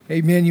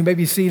Amen. You may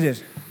be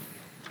seated.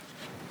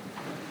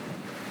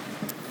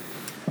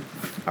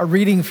 Our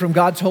reading from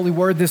God's holy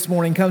word this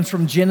morning comes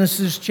from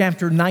Genesis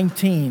chapter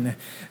 19.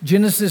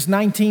 Genesis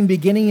 19,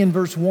 beginning in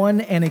verse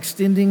 1 and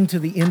extending to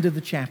the end of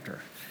the chapter.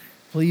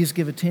 Please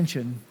give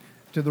attention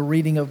to the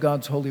reading of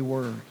God's holy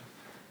word.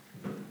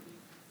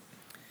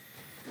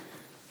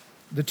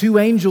 The two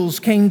angels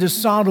came to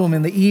Sodom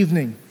in the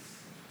evening,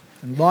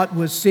 and Lot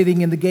was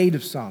sitting in the gate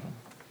of Sodom.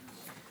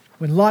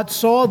 When Lot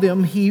saw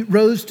them, he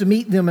rose to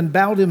meet them and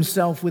bowed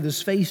himself with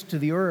his face to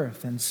the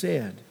earth and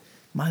said,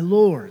 "My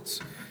lords,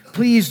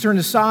 please turn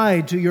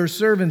aside to your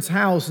servant's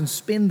house and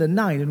spend the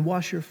night and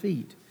wash your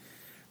feet.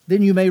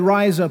 Then you may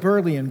rise up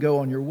early and go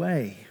on your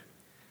way."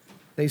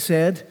 They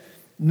said,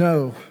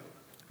 "No,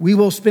 we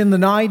will spend the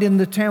night in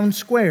the town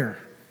square."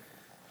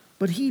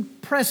 But he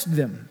pressed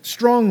them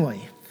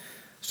strongly,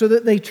 so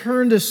that they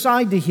turned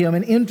aside to him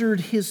and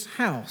entered his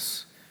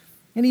house.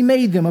 And he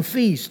made them a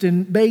feast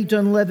and baked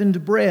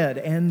unleavened bread,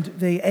 and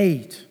they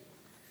ate.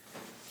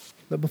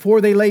 But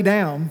before they lay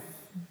down,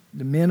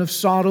 the men of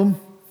Sodom,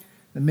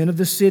 the men of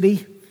the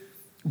city,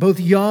 both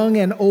young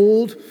and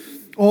old,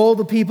 all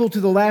the people to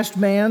the last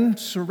man,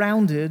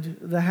 surrounded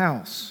the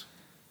house.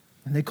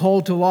 And they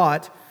called to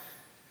Lot,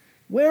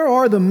 "Where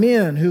are the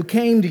men who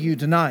came to you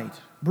tonight?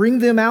 Bring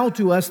them out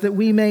to us that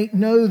we may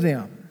know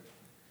them."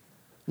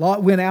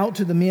 Lot went out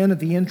to the men at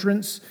the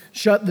entrance,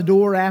 shut the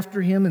door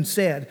after him, and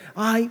said,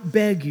 "I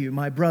beg you,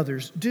 my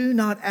brothers, do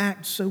not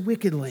act so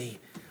wickedly.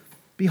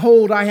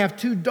 Behold, I have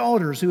 2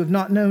 daughters who have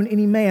not known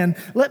any man.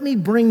 Let me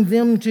bring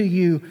them to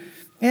you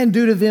and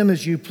do to them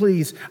as you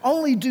please.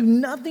 Only do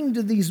nothing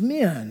to these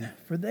men,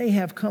 for they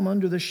have come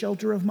under the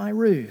shelter of my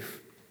roof."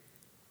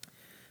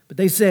 But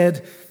they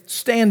said,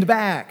 "Stand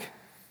back."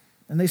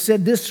 And they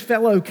said, "This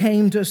fellow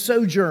came to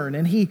sojourn,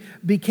 and he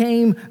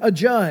became a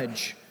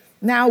judge.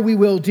 Now we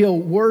will deal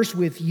worse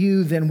with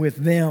you than with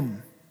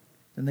them."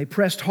 And they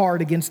pressed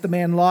hard against the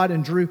man Lot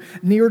and drew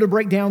near to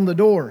break down the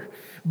door.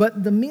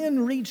 But the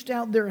men reached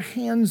out their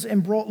hands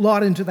and brought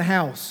Lot into the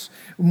house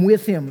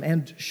with him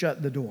and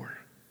shut the door.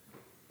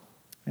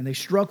 And they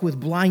struck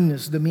with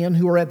blindness the men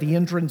who were at the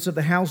entrance of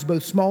the house,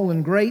 both small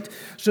and great,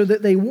 so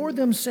that they wore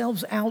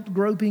themselves out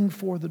groping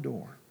for the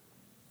door.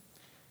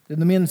 Then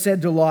the men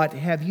said to Lot,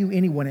 "Have you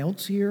anyone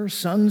else here,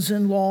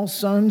 sons-in-law,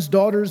 sons,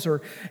 daughters, or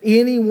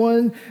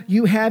anyone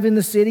you have in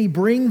the city?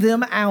 Bring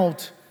them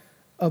out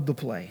of the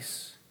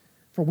place.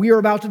 For we are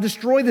about to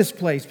destroy this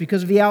place,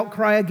 because of the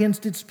outcry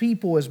against its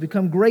people has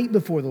become great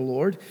before the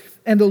Lord,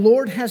 and the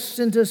Lord has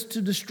sent us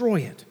to destroy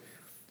it."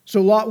 So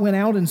Lot went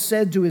out and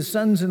said to his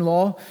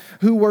sons-in-law,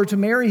 who were to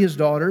marry his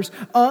daughters,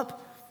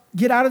 "Up,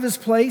 get out of this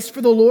place,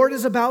 for the Lord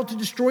is about to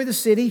destroy the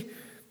city."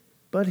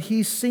 But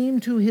he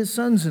seemed to his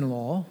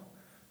sons-in-law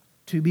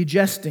to be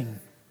jesting.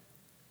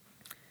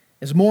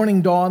 As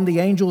morning dawned, the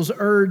angels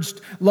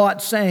urged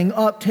Lot, saying,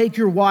 "Up, take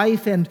your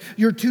wife and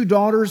your 2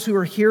 daughters who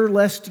are here,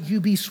 lest you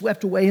be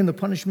swept away in the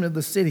punishment of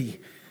the city."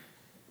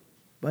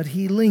 But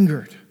he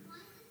lingered.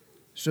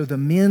 So the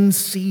men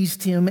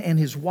seized him and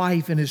his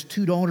wife and his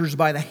 2 daughters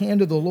by the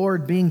hand of the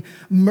Lord, being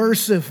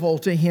merciful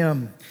to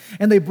him.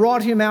 And they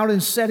brought him out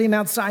and set him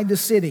outside the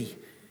city.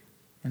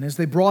 And as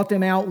they brought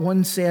them out,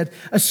 one said,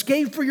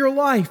 "Escape for your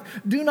life.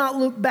 Do not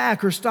look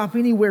back or stop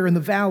anywhere in the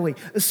valley.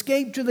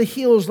 Escape to the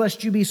hills,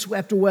 lest you be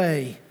swept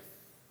away."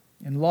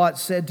 And Lot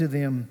said to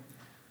them,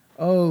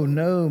 "Oh,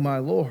 no, my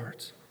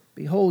lords.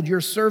 Behold, your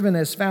servant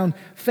has found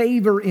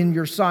favor in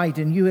your sight,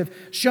 and you have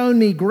shown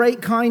me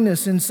great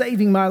kindness in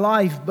saving my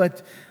life.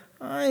 But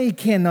I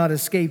cannot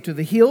escape to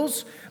the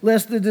hills,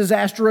 lest the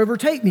disaster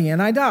overtake me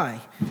and I die.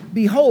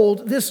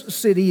 Behold, this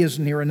city is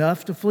near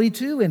enough to flee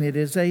to, and it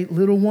is a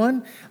little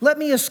one. Let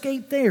me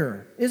escape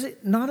there. Is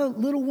it not a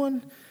little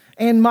one?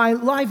 And my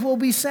life will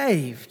be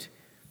saved."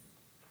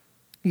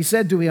 He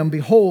said to him,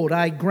 "Behold,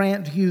 I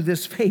grant you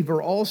this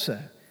favor also,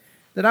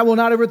 that I will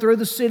not overthrow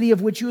the city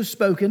of which you have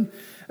spoken.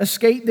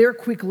 Escape there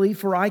quickly,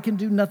 for I can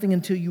do nothing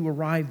until you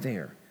arrive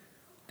there."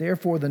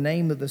 Therefore the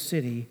name of the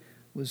city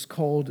was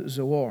called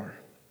Zoar.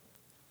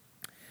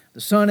 The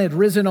sun had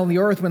risen on the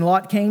earth when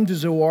Lot came to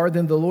Zoar.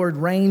 Then the Lord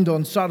rained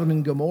on Sodom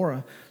and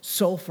Gomorrah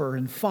sulfur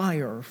and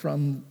fire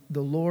from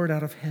the Lord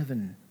out of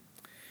heaven.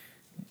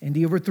 And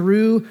he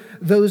overthrew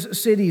those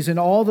cities and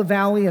all the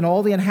valley and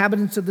all the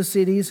inhabitants of the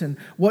cities and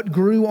what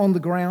grew on the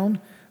ground.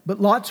 But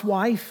Lot's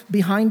wife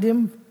behind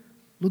him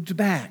looked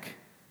back,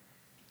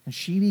 and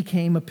she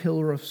became a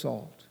pillar of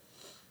salt.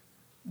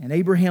 And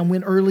Abraham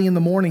went early in the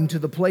morning to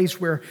the place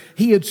where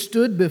he had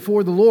stood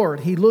before the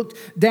Lord. He looked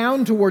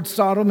down towards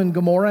Sodom and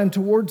Gomorrah and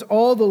towards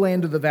all the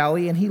land of the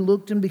valley, and he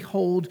looked, and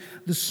behold,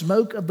 the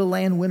smoke of the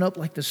land went up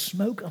like the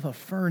smoke of a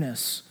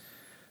furnace.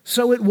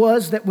 So it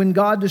was that when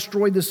God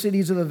destroyed the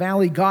cities of the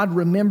valley, God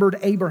remembered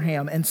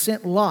Abraham and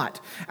sent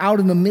Lot out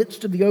in the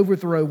midst of the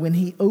overthrow when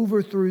he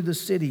overthrew the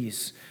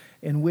cities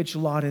in which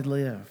Lot had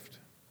lived.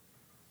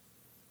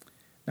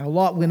 Now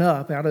Lot went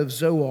up out of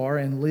Zoar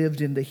and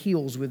lived in the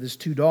hills with his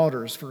 2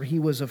 daughters, for he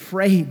was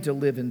afraid to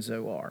live in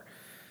Zoar.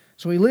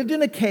 So he lived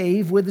in a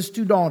cave with his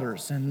two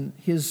daughters, and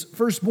his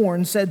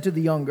firstborn said to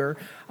the younger,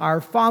 "Our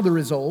father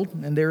is old,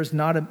 and there is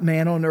not a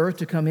man on earth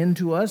to come in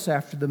to us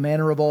after the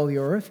manner of all the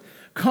earth.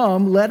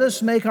 Come, let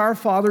us make our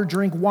father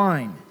drink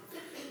wine,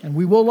 and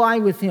we will lie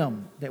with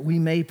him, that we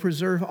may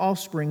preserve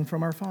offspring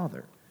from our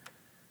father."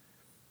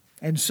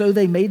 And so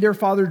they made their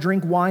father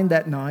drink wine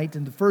that night,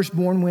 and the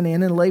firstborn went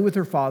in and lay with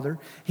her father.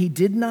 He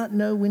did not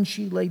know when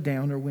she lay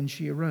down or when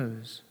she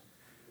arose.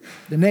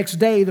 The next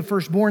day the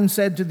firstborn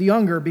said to the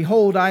younger,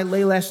 "Behold, I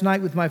lay last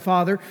night with my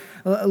father.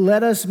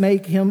 Let us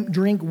make him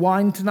drink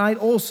wine tonight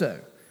also.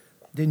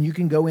 Then you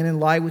can go in and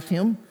lie with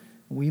him.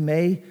 We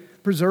may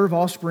preserve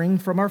offspring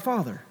from our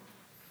father."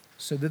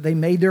 So that they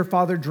made their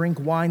father drink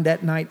wine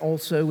that night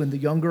also, and the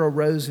younger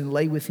arose and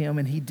lay with him,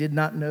 and he did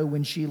not know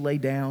when she lay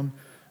down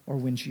or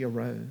when she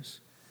arose.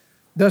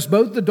 Thus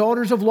both the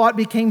daughters of Lot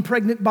became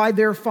pregnant by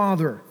their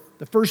father.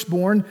 The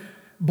firstborn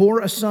bore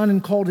a son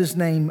and called his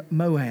name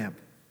Moab.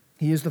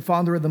 He is the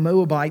father of the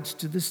Moabites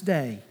to this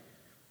day.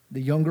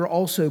 The younger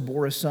also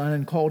bore a son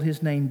and called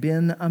his name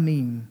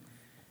Ben-Ammi.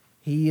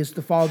 He is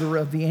the father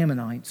of the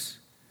Ammonites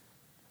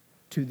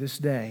to this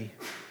day.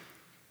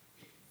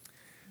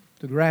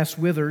 The grass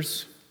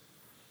withers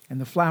and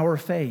the flower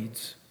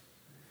fades,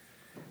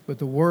 but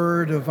the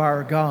word of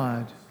our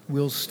God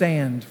will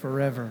stand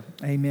forever.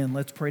 Amen.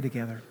 Let's pray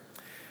together.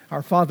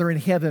 Our Father in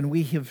heaven,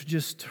 we have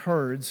just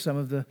heard some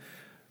of the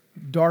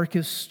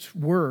darkest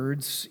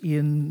words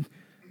in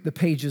the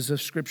pages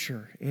of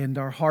Scripture, and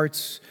our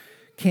hearts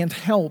can't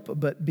help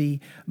but be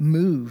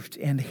moved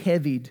and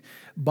heavied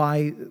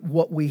by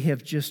what we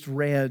have just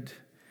read.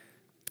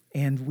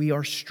 And we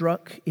are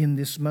struck in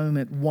this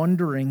moment,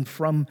 wondering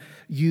from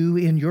you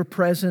in your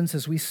presence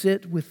as we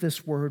sit with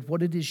this word,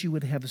 what it is you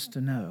would have us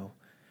to know.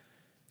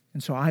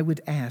 And so I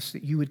would ask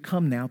that you would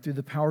come now through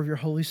the power of your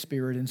Holy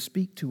Spirit and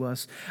speak to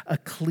us a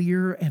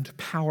clear and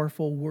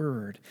powerful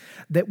word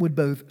that would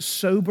both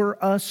sober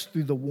us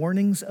through the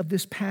warnings of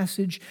this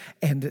passage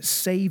and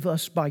save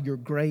us by your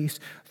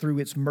grace through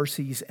its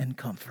mercies and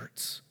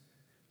comforts.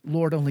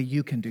 Lord, only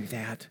you can do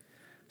that.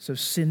 So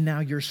send now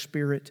your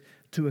Spirit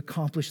to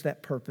accomplish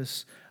that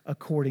purpose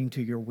according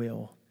to your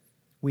will.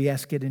 We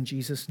ask it in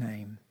Jesus'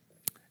 name.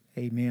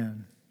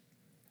 Amen.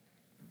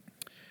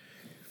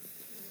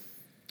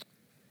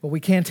 Well, we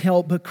can't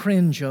help but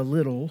cringe a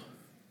little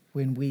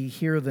when we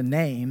hear the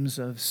names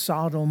of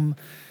Sodom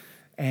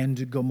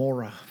and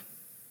Gomorrah.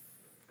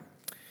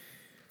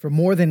 For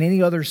more than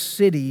any other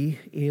city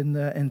in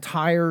the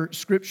entire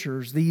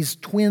Scriptures, these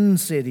twin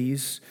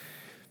cities,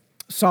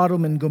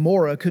 Sodom and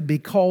Gomorrah, could be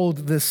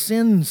called the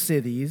sin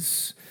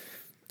cities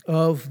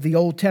of the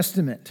Old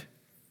Testament.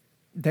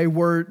 They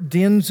were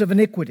dens of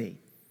iniquity,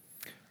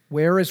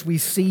 where, as we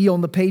see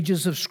on the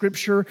pages of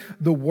Scripture,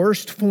 the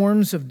worst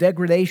forms of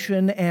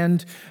degradation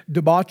and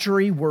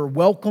debauchery were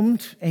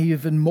welcomed and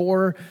even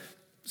more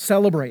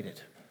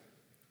celebrated.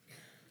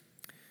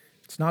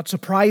 It's not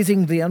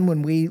surprising then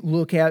when we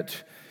look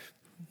at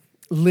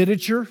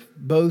literature,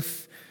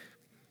 both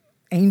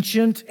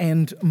ancient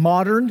and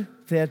modern,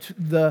 that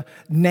the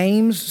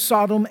names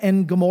Sodom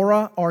and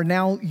Gomorrah are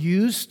now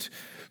used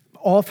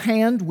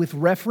offhand with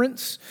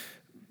reference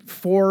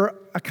for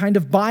a kind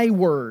of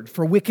byword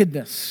for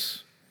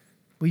wickedness.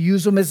 We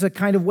use them as a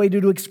kind of way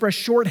to express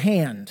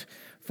shorthand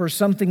for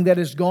something that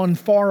has gone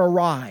far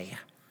awry.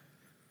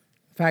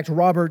 In fact,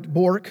 Robert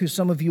Bork, who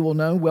some of you will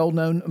know,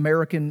 well-known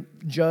American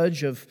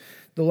judge of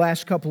the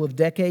last couple of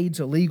decades,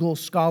 a legal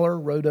scholar,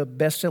 wrote a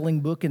best-selling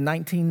book in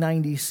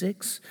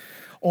 1996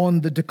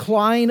 on the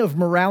decline of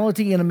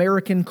morality in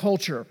American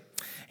culture.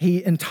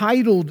 He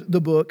entitled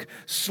the book,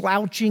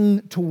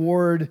 "Slouching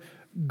Toward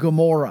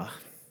Gomorrah."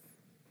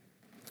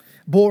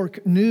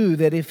 Bork knew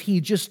that if he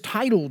just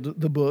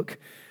titled the book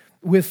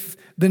with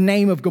the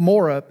name of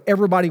Gomorrah,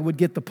 everybody would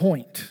get the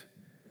point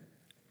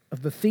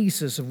of the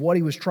thesis of what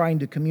he was trying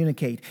to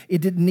communicate.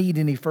 It didn't need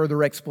any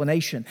further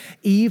explanation.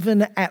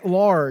 Even at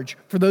large,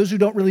 for those who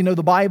don't really know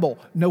the Bible,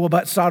 know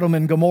about Sodom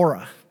and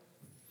Gomorrah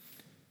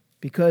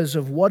because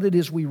of what it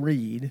is we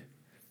read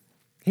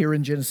here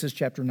in Genesis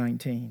chapter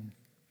 19.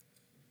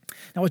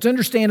 Now, it's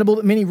understandable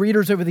that many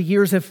readers over the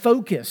years have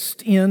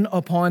focused in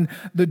upon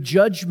the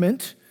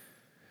judgment,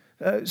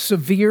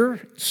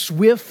 severe,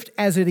 swift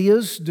as it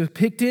is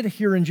depicted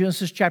here in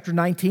Genesis chapter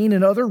 19,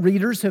 and other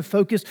readers have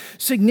focused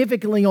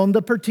significantly on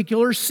the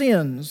particular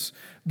sins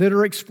that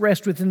are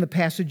expressed within the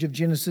passage of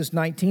Genesis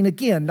 19.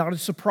 Again, not a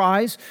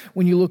surprise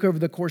when you look over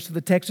the course of the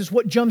text. It's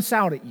what jumps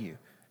out at you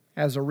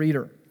as a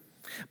reader.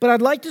 But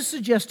I'd like to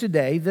suggest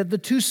today that the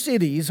two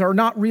cities are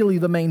not really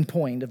the main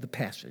point of the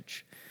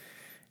passage.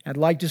 I'd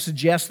like to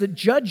suggest that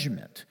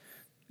judgment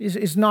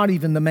is not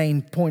even the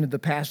main point of the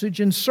passage,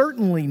 and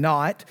certainly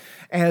not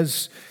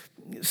as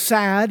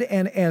sad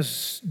and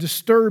as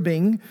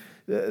disturbing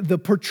the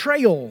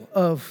portrayal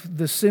of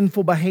the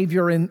sinful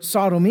behavior in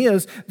Sodom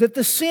is, that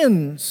the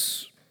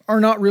sins are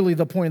not really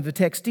the point of the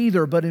text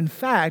either, but in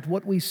fact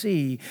what we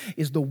see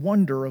is the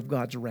wonder of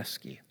God's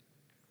rescue.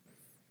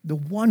 The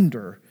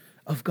wonder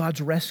of God's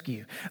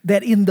rescue,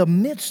 that in the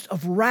midst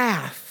of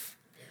wrath,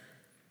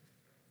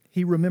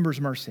 He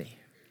remembers mercy.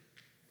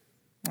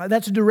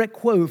 That's a direct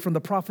quote from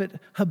the prophet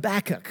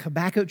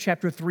Habakkuk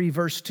chapter 3,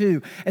 verse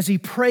 2, as he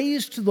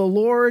prays to the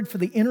Lord for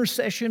the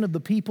intercession of the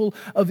people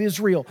of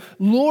Israel.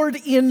 Lord,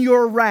 in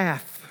your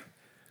wrath,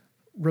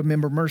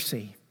 remember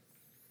mercy.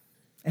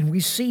 And we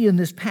see in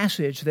this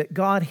passage that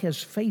God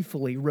has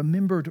faithfully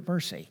remembered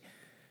mercy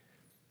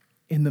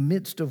in the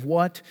midst of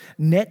what,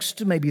 next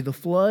to maybe the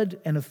flood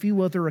and a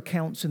few other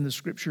accounts in the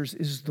Scriptures,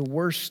 is the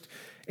worst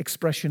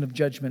expression of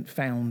judgment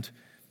found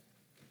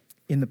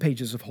in the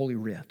pages of Holy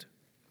Writ.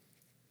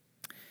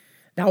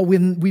 Now,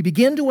 when we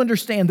begin to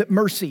understand that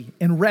mercy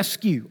and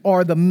rescue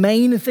are the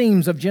main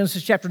themes of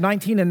Genesis chapter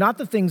 19 and not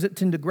the things that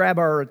tend to grab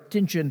our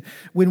attention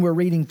when we're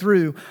reading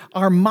through,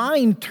 our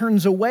mind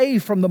turns away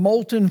from the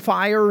molten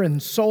fire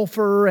and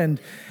sulfur and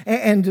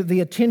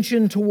the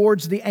attention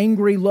towards the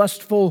angry,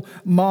 lustful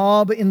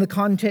mob in the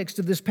context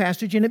of this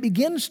passage, and it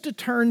begins to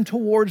turn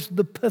towards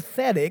the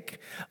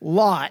pathetic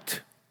Lot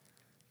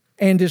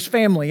and his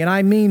family, and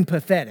I mean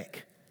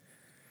pathetic.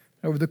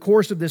 Over the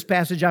course of this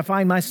passage, I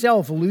find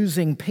myself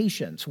losing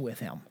patience with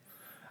him.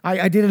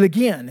 I did it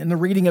again in the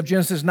reading of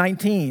Genesis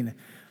 19,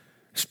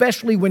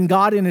 especially when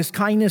God in His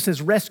kindness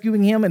is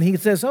rescuing him, and He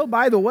says, oh,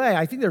 by the way,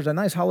 I think there's a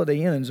nice Holiday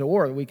Inn in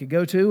Zoar that we could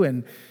go to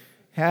and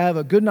have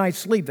a good night's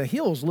sleep. The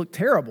hills look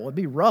terrible. It'd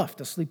be rough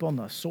to sleep on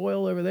the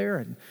soil over there.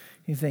 And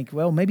you think,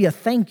 well, maybe a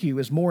thank you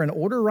is more in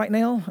order right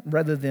now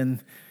rather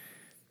than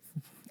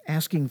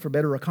asking for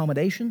better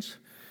accommodations.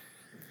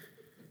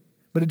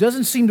 But it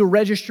doesn't seem to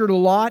register to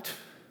Lot.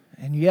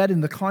 And yet, in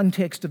the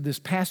context of this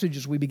passage,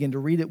 as we begin to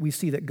read it, we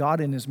see that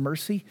God in His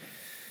mercy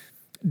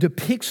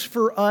depicts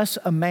for us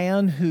a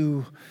man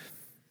who,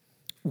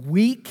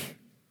 weak,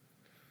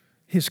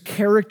 his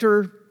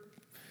character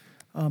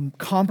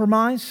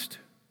compromised,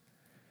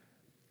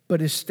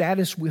 but his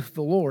status with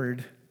the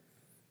Lord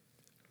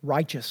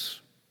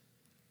righteous.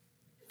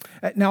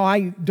 Now,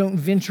 I don't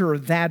venture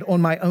that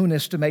on my own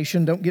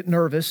estimation. Don't get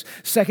nervous.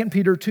 2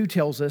 Peter 2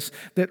 tells us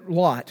that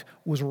Lot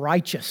was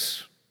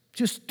righteous.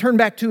 Just turn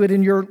back to it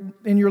in your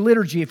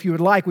liturgy if you would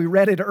like. We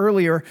read it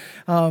earlier.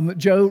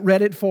 Joe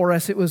read it for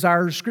us. It was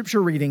our scripture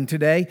reading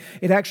today.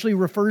 It actually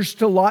refers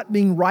to Lot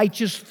being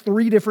righteous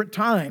 3 different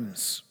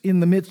times in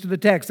the midst of the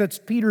text. That's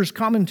Peter's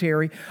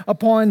commentary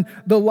upon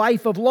the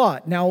life of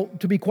Lot. Now,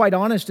 to be quite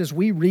honest, as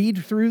we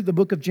read through the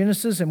book of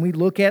Genesis and we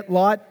look at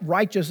Lot,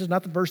 righteous is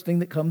not the first thing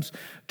that comes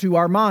to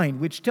our mind,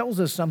 which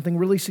tells us something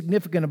really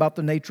significant about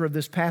the nature of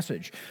this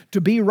passage. To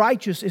be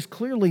righteous is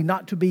clearly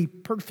not to be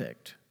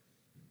perfect.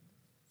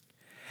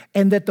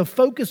 And that the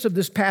focus of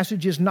this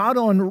passage is not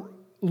on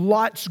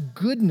Lot's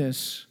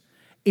goodness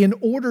in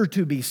order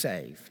to be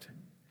saved,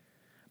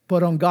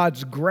 but on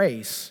God's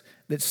grace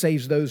that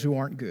saves those who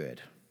aren't good.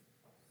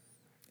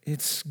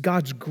 It's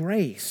God's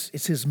grace,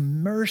 it's His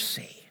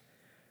mercy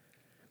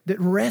that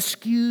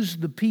rescues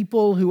the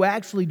people who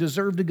actually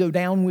deserve to go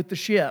down with the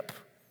ship.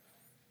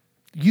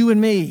 You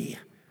and me.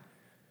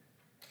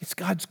 It's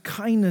God's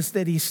kindness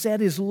that He set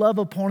His love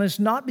upon us,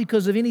 not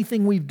because of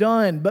anything we've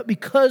done, but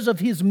because of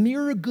His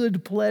mere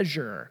good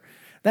pleasure.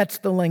 That's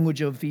the language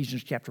of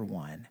Ephesians chapter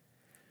 1.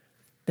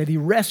 That He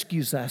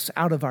rescues us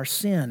out of our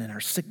sin and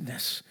our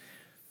sickness.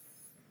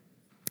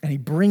 And He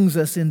brings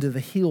us into the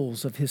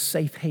hills of His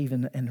safe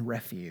haven and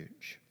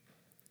refuge.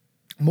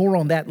 More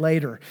on that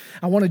later.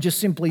 I want to just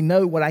simply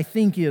note what I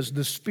think is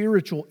the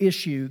spiritual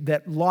issue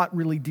that Lot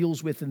really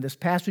deals with in this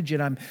passage.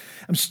 And I'm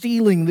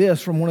stealing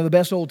this from one of the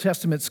best Old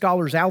Testament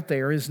scholars out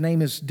there. His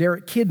name is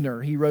Derek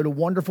Kidner. He wrote a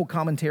wonderful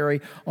commentary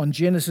on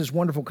Genesis,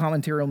 wonderful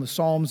commentary on the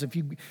Psalms. If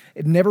you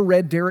had never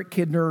read Derek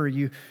Kidner or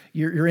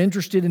you're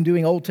interested in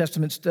doing Old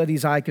Testament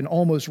studies, I can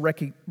almost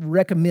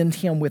recommend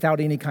him without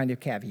any kind of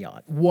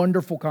caveat.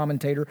 Wonderful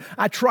commentator.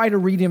 I try to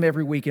read him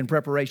every week in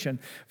preparation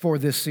for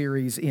this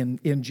series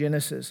in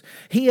Genesis.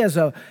 He has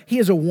a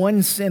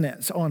one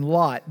sentence on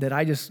Lot that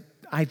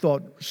I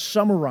thought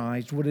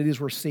summarized what it is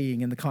we're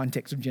seeing in the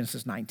context of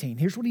Genesis 19.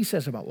 Here's what he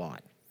says about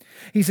Lot.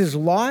 He says,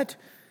 Lot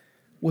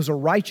was a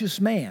righteous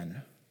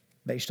man,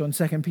 based on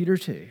 2 Peter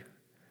 2,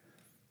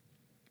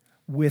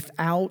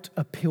 without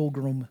a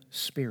pilgrim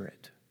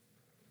spirit.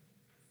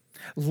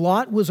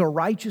 Lot was a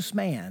righteous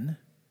man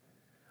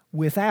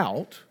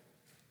without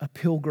a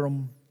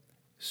pilgrim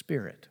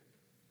spirit.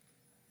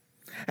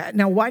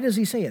 Now, why does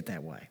he say it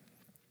that way?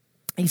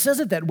 He says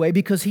it that way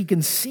because he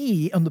can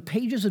see on the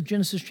pages of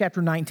Genesis chapter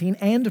 19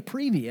 and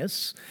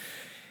previous,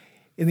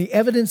 in the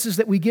evidences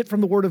that we get from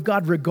the Word of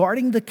God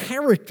regarding the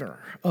character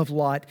of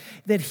Lot,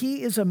 that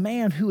he is a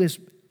man who is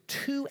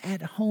too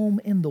at home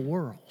in the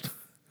world.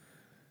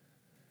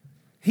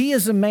 He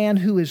is a man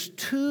who is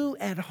too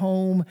at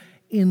home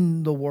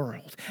in the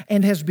world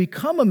and has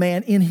become a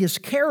man in his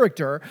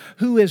character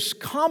who has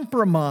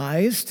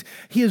compromised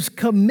his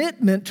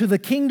commitment to the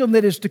kingdom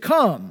that is to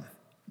come.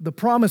 The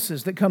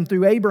promises that come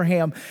through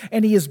Abraham,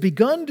 and he has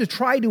begun to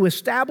try to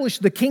establish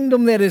the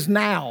kingdom that is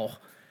now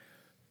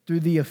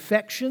through the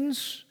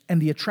affections and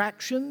the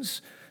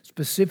attractions,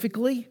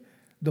 specifically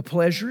the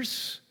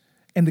pleasures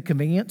and the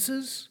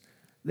conveniences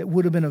that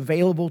would have been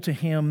available to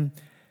him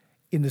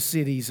in the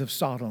cities of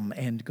Sodom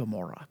and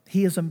Gomorrah.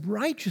 He is a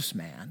righteous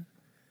man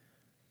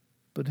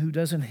but who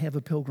doesn't have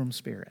a pilgrim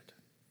spirit.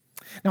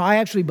 Now, I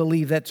actually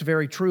believe that's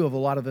very true of a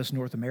lot of us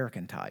North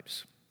American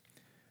types.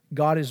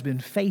 God has been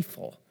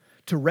faithful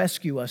to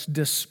rescue us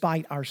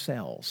despite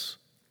ourselves.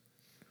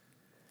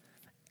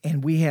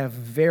 And we have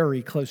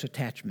very close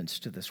attachments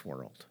to this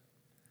world.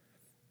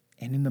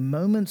 And in the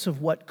moments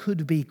of what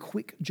could be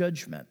quick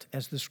judgment,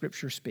 as the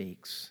Scripture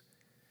speaks,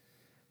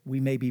 we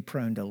may be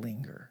prone to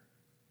linger.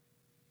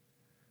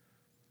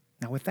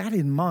 Now, with that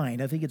in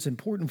mind, I think it's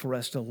important for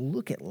us to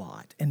look at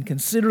Lot and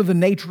consider the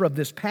nature of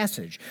this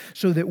passage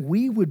so that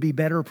we would be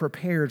better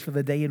prepared for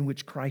the day in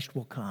which Christ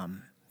will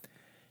come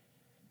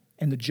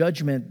and the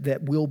judgment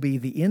that will be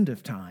the end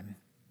of time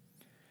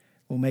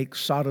will make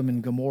Sodom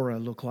and Gomorrah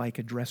look like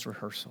a dress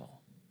rehearsal.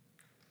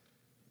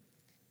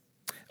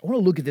 I want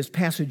to look at this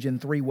passage in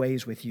three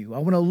ways with you. I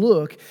want to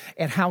look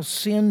at how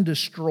sin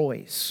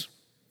destroys.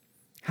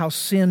 How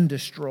sin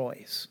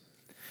destroys.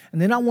 And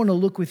then I want to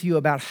look with you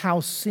about how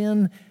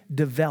sin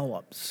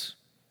develops.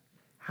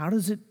 How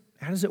does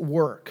it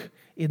work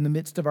in the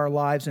midst of our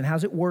lives, and how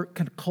does it work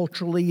kind of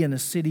culturally in a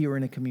city or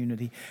in a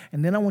community?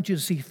 And then I want you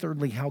to see,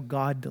 thirdly, how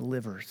God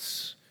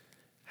delivers.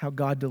 How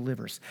God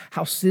delivers.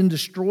 How sin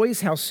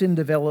destroys, how sin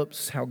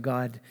develops, how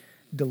God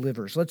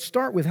delivers. Let's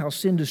start with how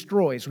sin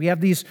destroys. We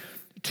have these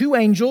two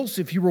angels.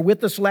 If you were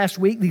with us last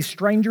week, these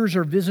strangers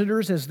or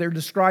visitors, as they're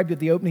described at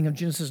the opening of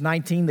Genesis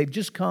 19, they've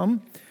just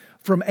come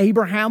from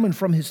Abraham and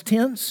from his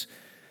tents.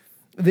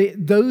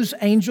 Those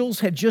angels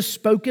had just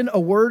spoken a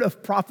word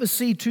of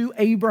prophecy to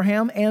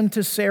Abraham and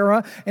to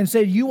Sarah and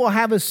said, you will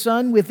have a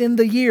son within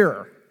the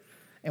year.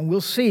 And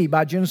we'll see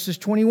by Genesis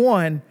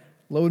 21,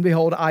 lo and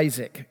behold,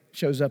 Isaac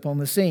shows up on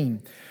the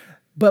scene.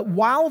 But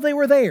while they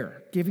were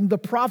there, giving the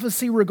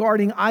prophecy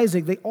regarding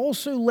Isaac, they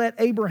also let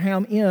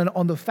Abraham in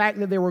on the fact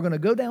that they were going to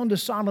go down to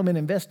Sodom and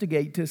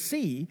investigate to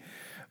see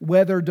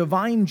whether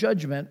divine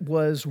judgment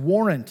was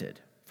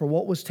warranted for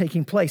what was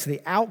taking place.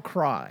 The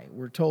outcry,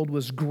 we're told,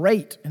 was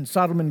great in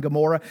Sodom and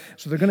Gomorrah,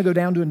 so they're going to go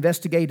down to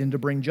investigate and to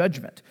bring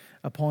judgment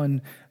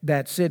upon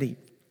that city.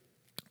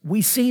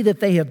 We see that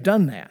they have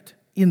done that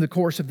in the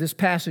course of this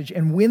passage,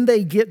 and when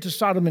they get to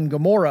Sodom and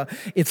Gomorrah,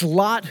 it's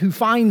Lot who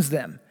finds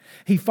them.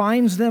 He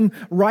finds them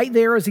right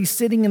there as he's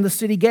sitting in the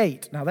city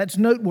gate. Now that's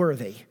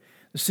noteworthy.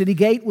 The city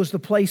gate was the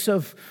place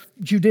of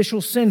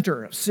judicial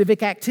center, of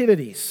civic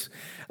activities.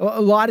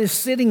 Lot is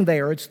sitting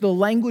there. It's the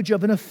language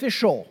of an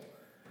official.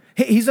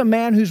 He's a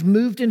man who's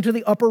moved into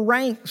the upper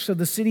ranks of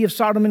the city of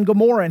Sodom and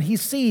Gomorrah, and he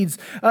sees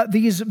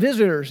these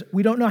visitors.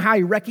 We don't know how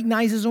he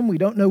recognizes them. We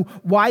don't know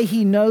why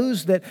he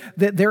knows that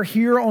they're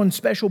here on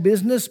special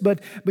business,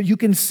 but you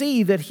can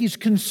see that he's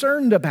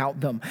concerned about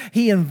them.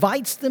 He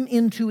invites them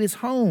into his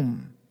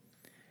home.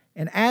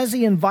 And as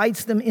he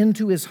invites them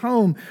into his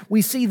home,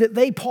 we see that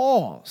they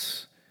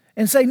pause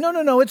and say,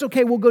 no, it's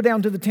okay, we'll go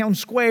down to the town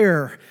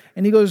square.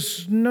 And he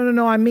goes,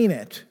 no, I mean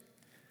it.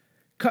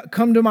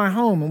 Come to my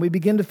home. And we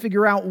begin to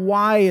figure out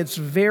why it's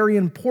very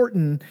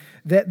important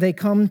that they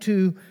come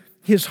to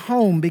his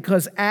home,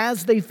 because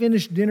as they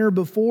finish dinner,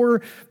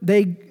 before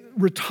they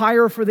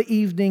retire for the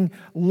evening,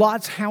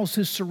 Lot's house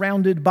is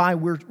surrounded by,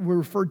 we're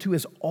referred to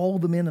as all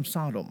the men of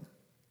Sodom,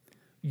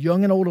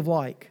 young and old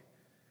alike.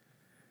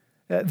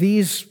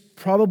 These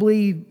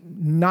probably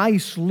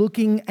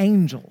nice-looking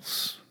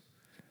angels,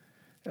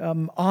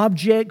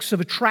 objects of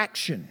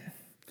attraction,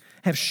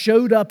 have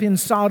showed up in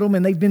Sodom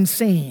and they've been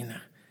seen.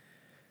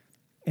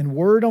 And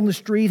word on the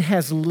street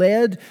has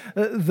led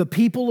the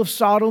people of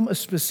Sodom,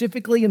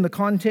 specifically in the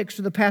context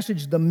of the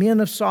passage, the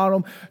men of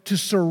Sodom, to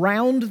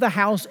surround the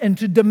house and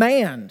to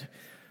demand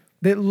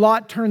that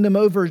Lot turn them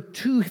over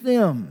to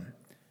them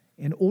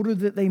in order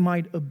that they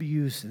might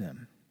abuse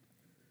them.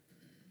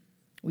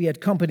 We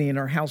had company in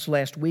our house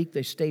last week.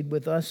 They stayed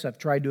with us. I've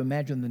tried to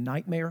imagine the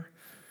nightmare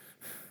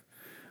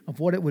of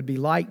what it would be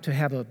like to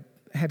have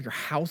your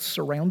house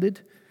surrounded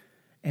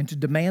and to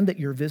demand that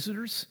your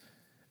visitors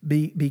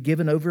be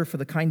given over for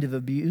the kind of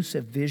abuse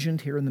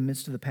envisioned here in the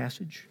midst of the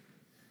passage.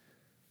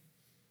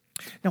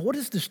 Now, what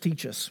does this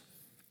teach us?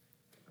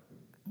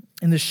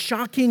 In the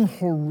shocking,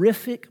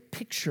 horrific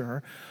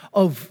picture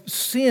of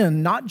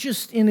sin, not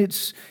just in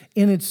its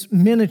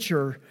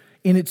miniature,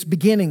 in its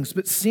beginnings,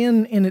 but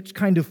sin in its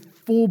kind of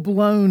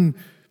full-blown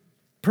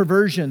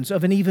perversions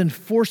of an even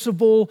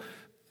forcible,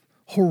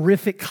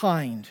 horrific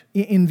kind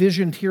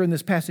envisioned here in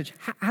this passage.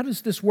 How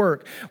does this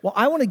work? Well,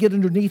 I want to get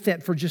underneath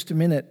that for just a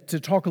minute to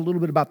talk a little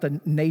bit about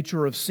the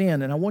nature of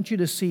sin. And I want you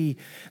to see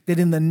that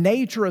in the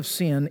nature of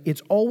sin,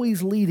 it's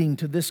always leading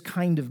to this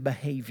kind of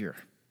behavior.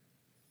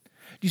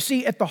 You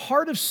see, at the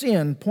heart of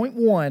sin, point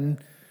one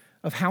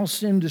of how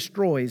sin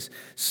destroys,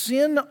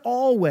 sin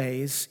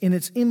always, in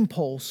its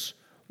impulse,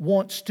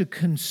 wants to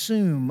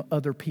consume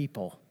other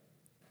people.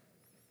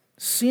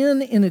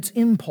 Sin in its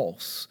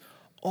impulse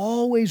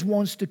always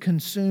wants to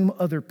consume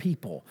other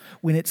people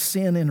when it's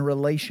sin in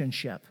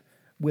relationship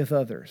with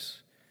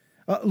others.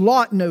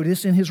 Lot,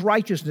 notice, in his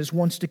righteousness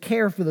wants to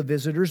care for the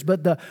visitors,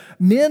 but the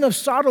men of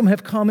Sodom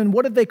have come, and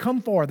what have they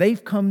come for?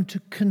 They've come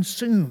to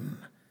consume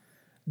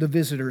the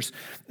visitors.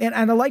 And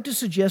I'd like to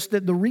suggest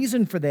that the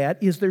reason for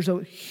that is there's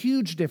a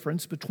huge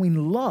difference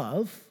between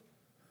love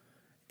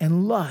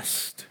and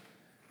lust.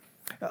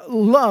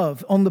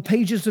 Love on the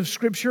pages of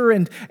Scripture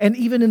and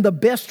even in the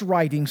best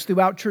writings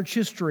throughout church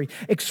history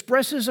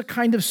expresses a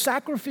kind of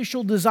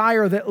sacrificial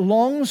desire that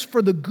longs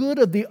for the good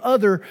of the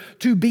other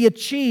to be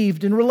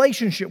achieved in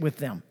relationship with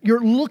them.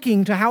 You're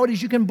looking to how it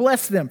is you can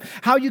bless them,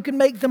 how you can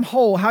make them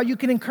whole, how you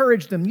can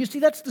encourage them. You see,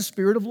 that's the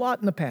spirit of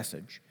Lot in the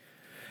passage.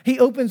 He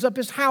opens up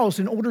his house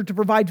in order to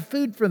provide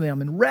food for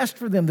them and rest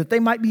for them, that they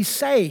might be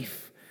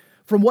safe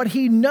from what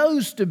he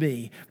knows to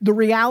be the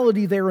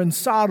reality there in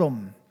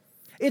Sodom.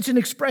 It's an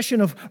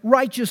expression of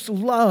righteous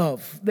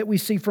love that we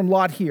see from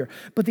Lot here.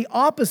 But the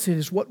opposite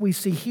is what we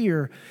see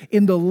here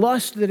in the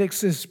lust that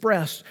is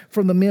expressed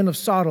from the men of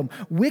Sodom.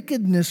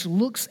 Wickedness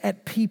looks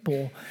at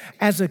people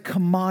as a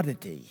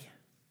commodity.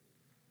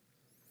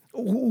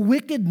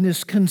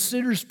 Wickedness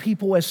considers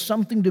people as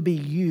something to be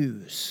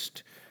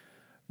used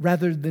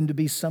rather than to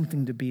be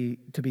something to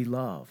be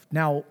loved.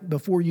 Now,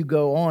 before you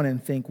go on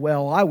and think,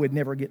 well, I would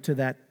never get to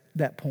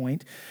that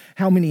point,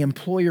 how many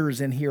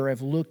employers in here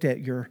have looked at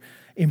your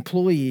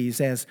employees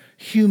as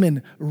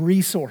human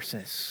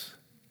resources?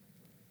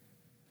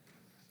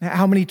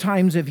 How many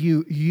times have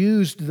you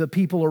used the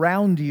people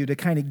around you to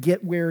kind of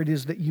get where it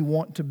is that you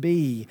want to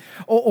be?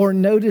 Or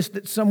noticed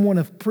that someone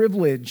of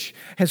privilege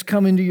has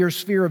come into your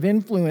sphere of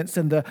influence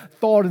and the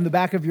thought in the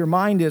back of your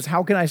mind is,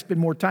 how can I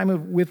spend more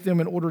time with them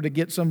in order to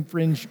get some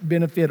fringe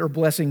benefit or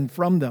blessing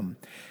from them?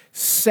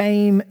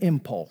 Same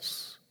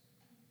impulse.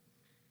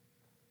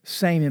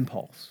 Same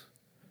impulse.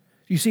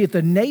 You see,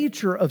 the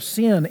nature of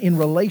sin in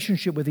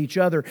relationship with each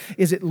other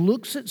is it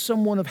looks at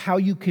someone of how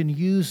you can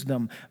use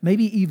them,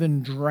 maybe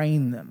even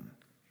drain them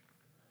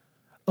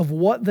of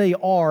what they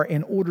are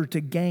in order to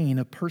gain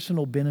a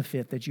personal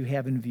benefit that you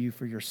have in view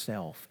for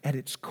yourself. At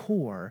its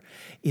core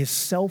is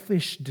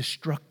selfish,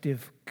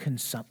 destructive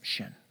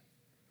consumption.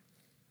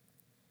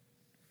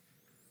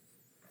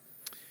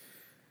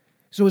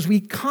 So as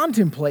we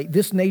contemplate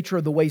this nature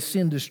of the way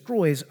sin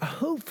destroys,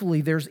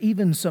 hopefully there's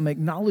even some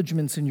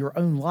acknowledgments in your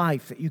own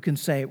life that you can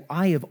say,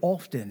 I have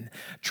often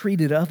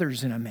treated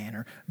others in a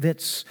manner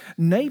that's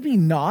maybe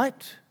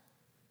not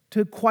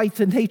to quite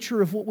the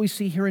nature of what we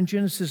see here in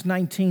Genesis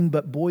 19,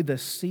 but boy, the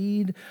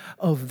seed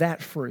of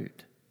that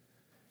fruit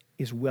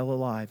is well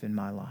alive in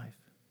my life.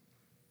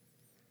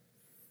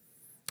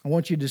 I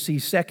want you to see,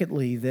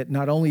 secondly, that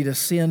not only does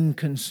sin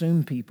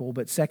consume people,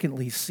 but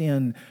secondly,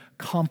 sin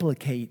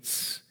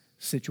complicates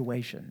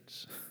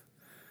situations.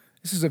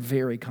 This is a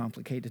very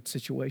complicated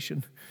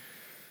situation.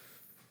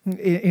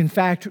 In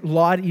fact,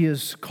 Lot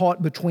is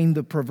caught between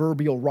the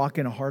proverbial rock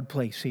and a hard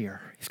place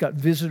here. He's got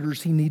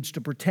visitors he needs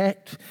to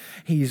protect.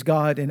 He's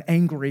got an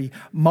angry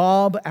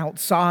mob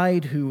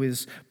outside who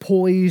is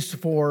poised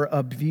for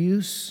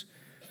abuse.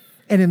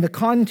 And in the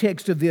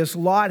context of this,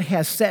 Lot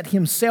has set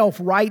himself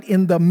right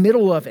in the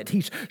middle of it.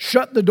 He's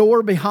shut the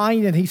door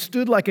behind and he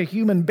stood like a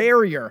human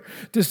barrier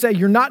to say,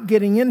 you're not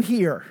getting in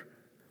here.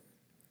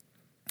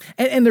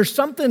 And there's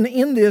something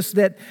in this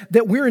that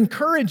we're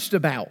encouraged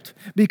about,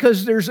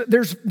 because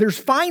there's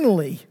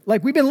finally,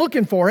 like we've been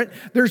looking for it,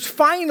 there's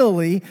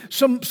finally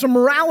some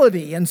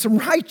morality and some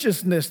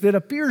righteousness that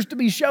appears to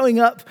be showing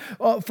up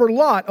for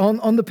Lot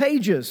on the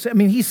pages. I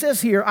mean, he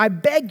says here, I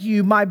beg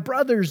you, my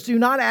brothers, do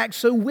not act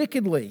so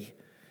wickedly.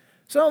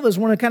 Some of us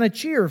want to kind of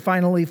cheer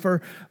finally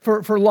for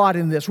Lot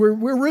in this. We're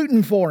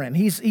rooting for him.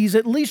 He's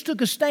at least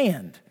took a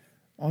stand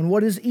on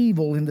what is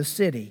evil in the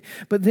city.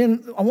 But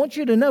then I want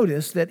you to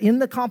notice that in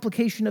the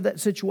complication of that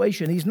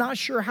situation, he's not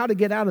sure how to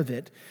get out of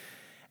it.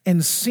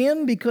 And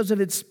sin, because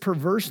of its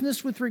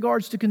perverseness with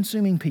regards to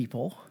consuming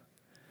people,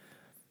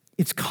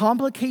 its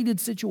complicated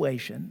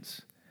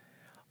situations,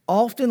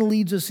 often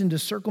leads us into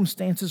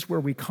circumstances where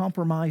we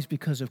compromise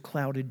because of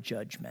clouded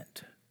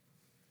judgment.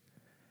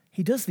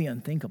 He does the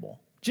unthinkable.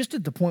 Just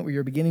at the point where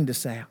you're beginning to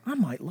say, I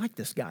might like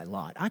this guy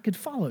Lot. I could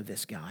follow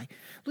this guy.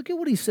 Look at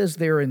what he says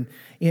there in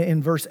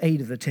verse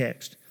 8 of the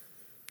text.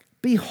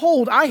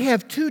 Behold, I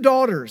have 2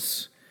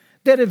 daughters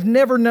that have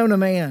never known a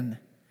man.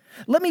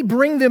 Let me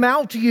bring them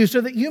out to you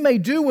so that you may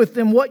do with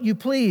them what you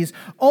please,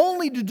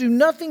 only to do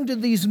nothing to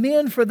these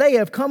men, for they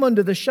have come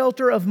under the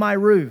shelter of my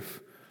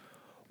roof.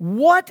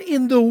 What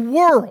in the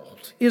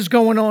world is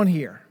going on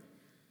here?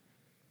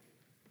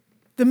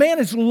 The man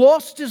has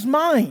lost his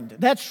mind.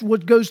 That's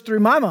what goes through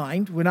my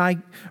mind when I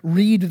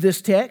read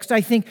this text. I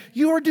think,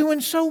 you are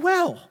doing so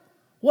well.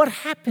 What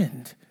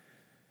happened?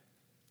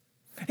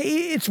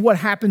 It's what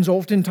happens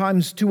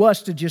oftentimes to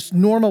us to just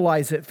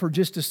normalize it for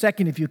just a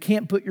second. If you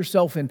can't put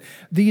yourself in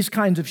these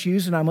kinds of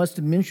shoes, and I must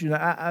admit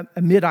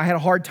I had a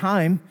hard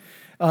time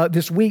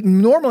this week.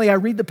 Normally I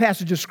read the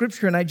passage of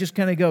Scripture and I just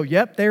kind of go,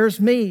 yep, there's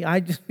me.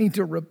 I just need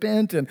to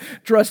repent and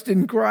trust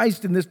in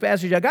Christ in this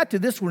passage. I got to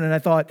this one and I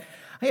thought,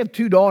 I have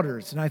 2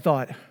 daughters, and I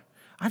thought,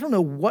 I don't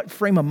know what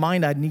frame of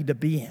mind I'd need to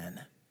be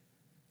in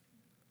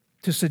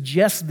to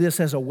suggest this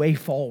as a way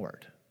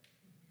forward.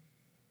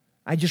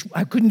 I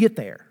couldn't get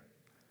there.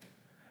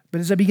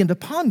 But as I begin to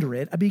ponder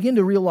it, I begin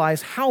to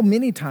realize how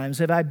many times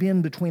have I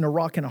been between a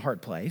rock and a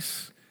hard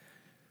place.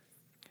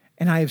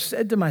 And I have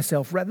said to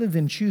myself, rather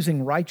than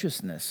choosing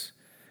righteousness,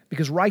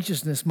 because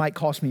righteousness might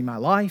cost me my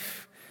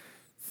life,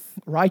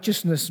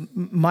 Righteousness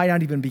might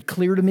not even be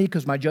clear to me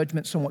because my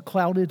judgment's somewhat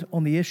clouded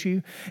on the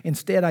issue.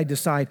 Instead, I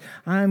decide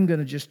I'm going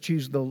to just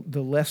choose the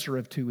lesser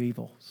of two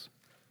evils.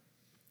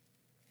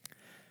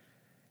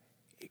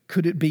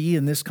 Could it be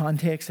in this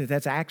context that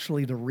that's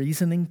actually the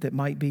reasoning that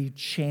might be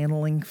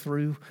channeling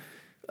through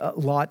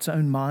Lot's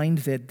own mind,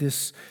 that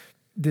this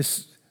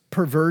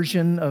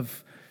perversion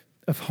of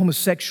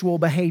homosexual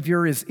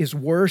behavior is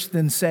worse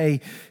than,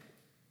 say,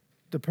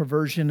 the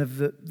perversion of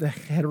the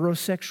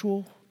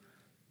heterosexual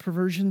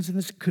perversions in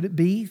this? Could it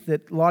be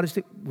that Lot is,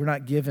 we're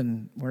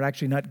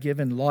actually not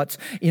given Lot's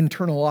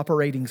internal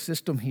operating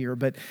system here,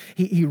 but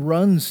he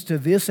runs to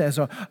this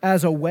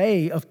as a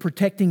way of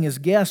protecting his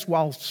guests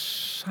while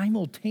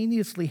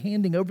simultaneously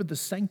handing over the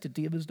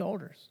sanctity of his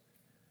daughters.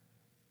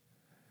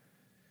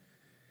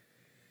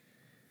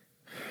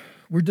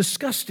 We're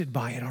disgusted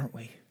by it, aren't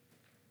we?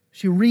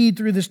 As you read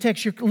through this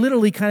text, you're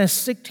literally kind of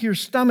sick to your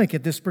stomach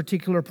at this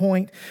particular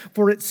point,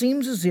 for it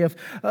seems as if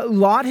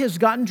Lot has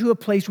gotten to a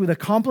place with a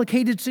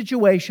complicated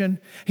situation.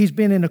 He's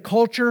been in a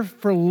culture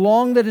for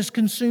long that has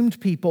consumed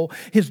people.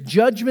 His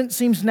judgment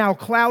seems now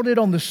clouded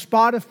on the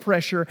spot of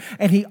pressure,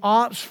 and he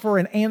opts for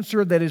an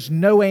answer that is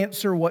no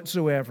answer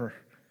whatsoever.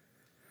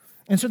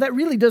 And so that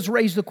really does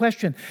raise the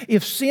question,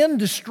 if sin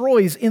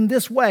destroys in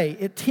this way,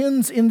 it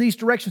tends in these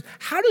directions,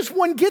 how does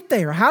one get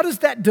there? How does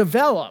that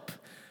develop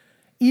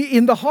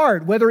in the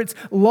heart? Whether it's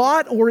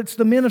Lot or it's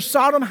the men of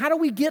Sodom, how do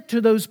we get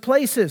to those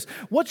places?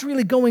 What's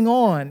really going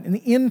on in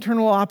the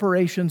internal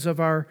operations of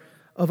our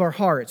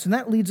hearts? And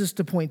that leads us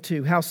to point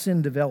 2, how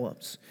sin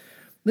develops.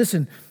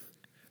 Listen,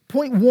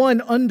 point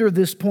 1 under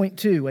this point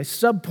 2, a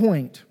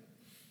sub-point,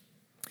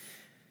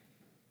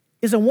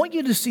 is I want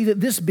you to see that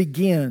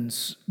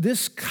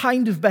this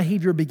kind of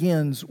behavior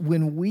begins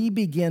when we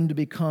begin to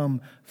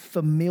become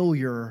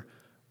familiar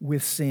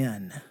with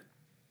sin.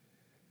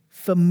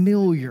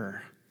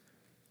 Familiar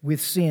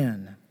with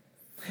sin.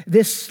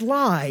 This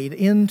slide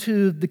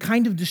into the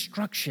kind of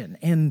destruction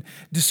and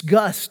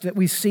disgust that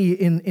we see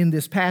in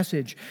this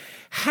passage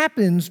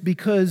happens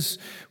because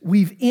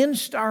we've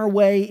inched our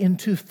way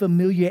into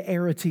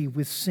familiarity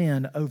with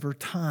sin over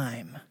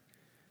time.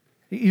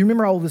 You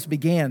remember how all this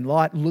began?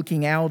 Lot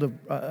looking out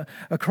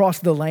across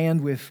the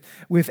land with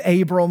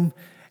Abram.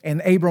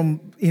 And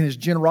Abram, in his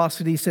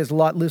generosity, says,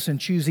 Lot, listen,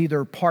 choose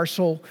either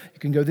parcel. You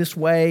can go this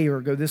way or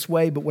go this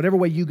way, but whatever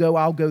way you go,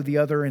 I'll go the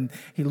other. And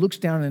he looks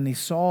down and he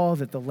saw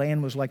that the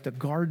land was like the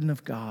garden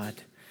of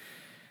God,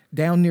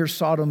 down near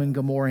Sodom and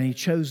Gomorrah, and he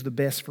chose the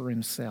best for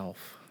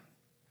himself.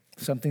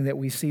 Something that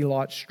we see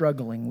Lot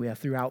struggling with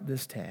throughout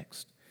this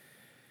text.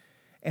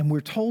 And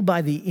we're told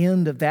by the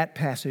end of that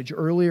passage,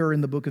 earlier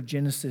in the book of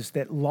Genesis,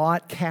 that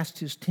Lot cast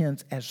his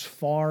tents as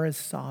far as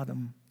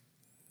Sodom.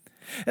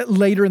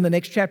 Later in the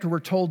next chapter, we're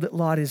told that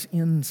Lot is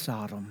in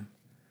Sodom.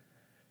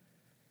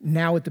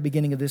 Now at the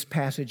beginning of this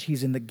passage,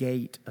 he's in the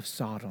gate of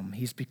Sodom.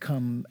 He's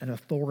become an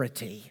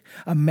authority,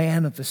 a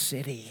man of the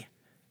city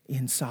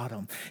in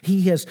Sodom.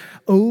 He has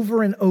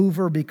over and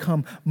over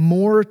become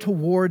more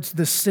towards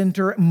the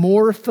center,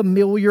 more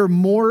familiar,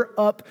 more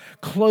up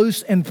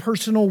close and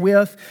personal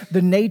with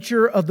the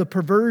nature of the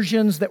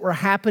perversions that were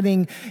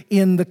happening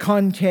in the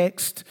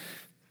context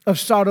of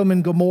Sodom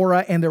and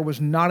Gomorrah, and there was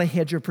not a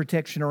hedge of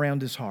protection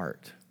around his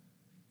heart.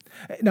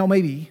 Now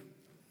maybe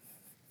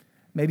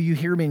you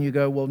hear me and you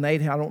go, well,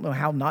 Nate, I don't know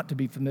how not to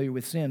be familiar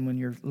with sin when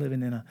you're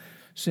living in a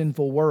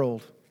sinful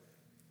world.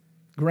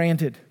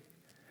 Granted,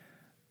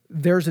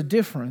 there's a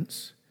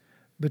difference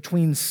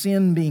between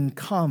sin being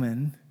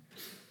common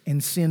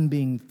and sin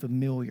being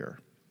familiar.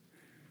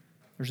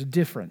 There's a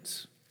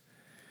difference.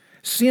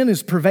 Sin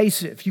is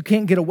pervasive. You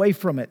can't get away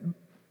from it.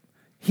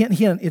 Hint,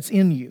 hint, it's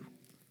in you.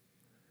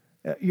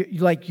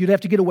 You'd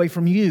have to get away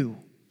from you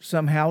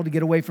somehow to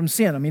get away from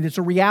sin. I mean, it's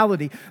a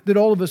reality that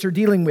all of us are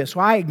dealing with. So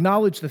I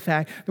acknowledge the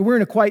fact that we're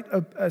in quite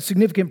a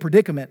significant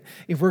predicament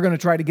if we're going to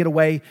try to get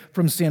away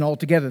from sin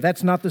altogether.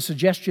 That's not the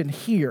suggestion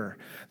here.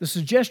 The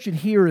suggestion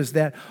here is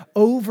that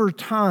over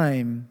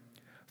time,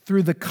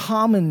 through the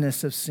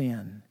commonness of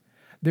sin,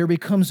 there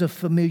becomes a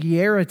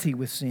familiarity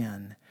with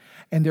sin,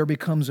 and there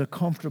becomes a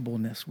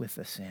comfortableness with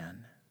the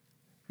sin.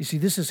 You see,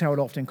 this is how it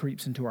often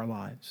creeps into our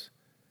lives.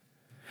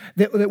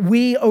 That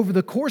we, over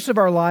the course of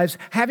our lives,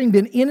 having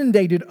been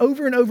inundated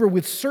over and over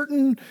with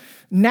certain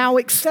now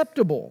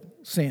acceptable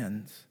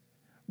sins,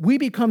 we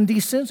become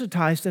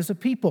desensitized as a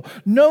people.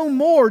 No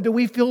more do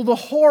we feel the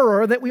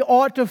horror that we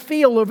ought to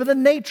feel over the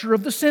nature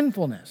of the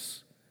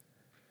sinfulness.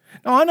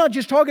 Now, I'm not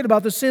just talking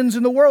about the sins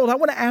in the world. I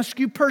want to ask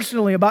you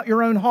personally about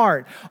your own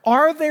heart.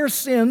 Are there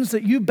sins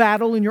that you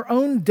battle in your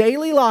own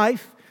daily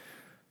life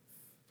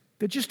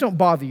that just don't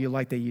bother you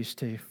like they used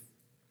to?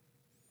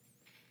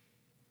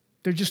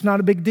 They're just not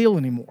a big deal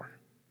anymore.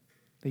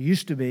 They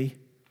used to be.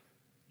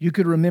 You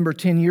could remember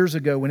 10 years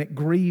ago when it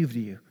grieved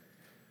you,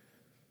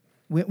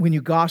 when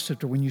you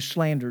gossiped or when you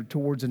slandered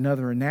towards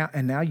another,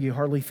 and now you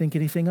hardly think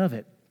anything of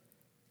it.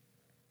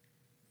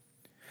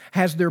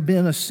 Has there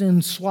been a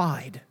sin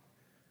slide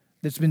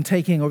that's been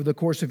taking over the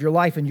course of your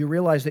life, and you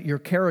realize that your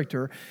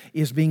character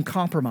is being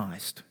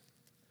compromised?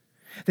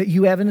 That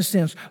you have, in a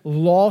sense,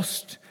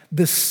 lost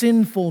the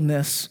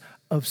sinfulness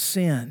of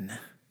sin.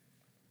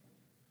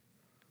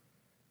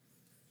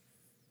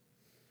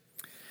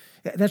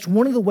 That's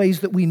one of the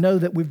ways that we know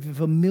that we've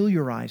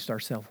familiarized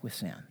ourselves with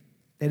sin,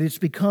 that it's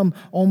become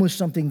almost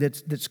something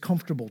that's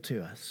comfortable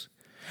to us.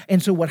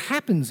 And so what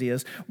happens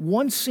is,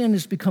 once sin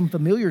has become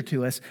familiar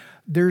to us,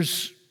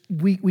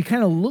 we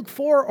kind of look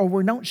for, or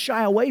we don't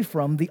shy away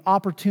from, the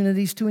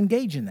opportunities to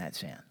engage in that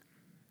sin.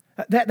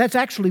 That's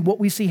actually what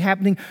we see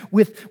happening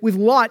with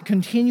Lot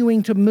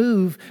continuing to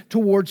move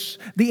towards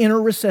the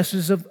inner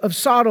recesses of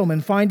Sodom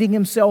and finding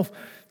himself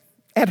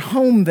at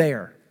home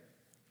there.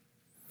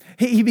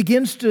 He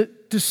begins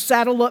to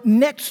saddle up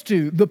next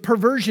to the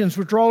perversions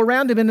which are all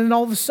around him, and then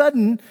all of a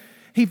sudden,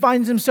 he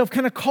finds himself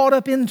kind of caught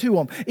up into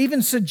them,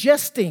 even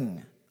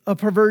suggesting a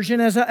perversion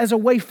as a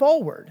way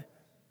forward.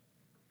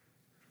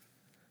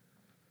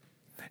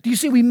 Do you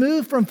see, we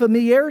move from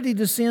familiarity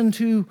to sin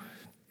to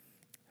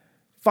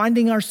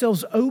finding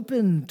ourselves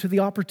open to the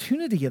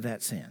opportunity of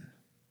that sin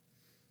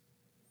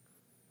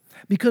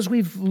because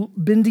we've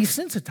been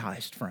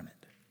desensitized from it.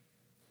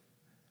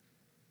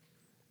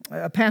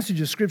 A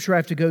passage of Scripture I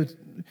have to go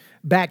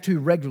back to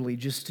regularly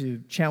just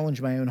to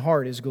challenge my own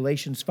heart is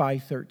Galatians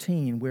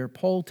 5:13, where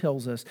Paul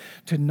tells us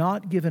to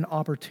not give an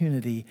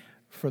opportunity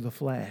for the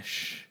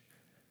flesh.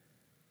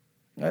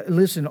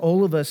 Listen,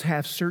 all of us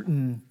have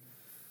certain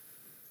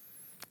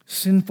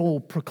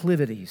sinful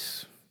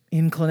proclivities,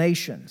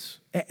 inclinations,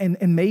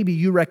 and maybe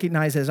you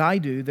recognize, as I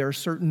do, there are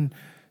certain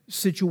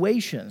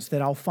situations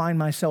that I'll find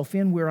myself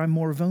in where I'm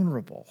more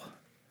vulnerable.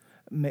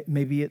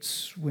 Maybe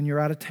it's when you're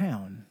out of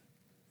town.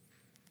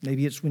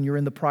 Maybe it's when you're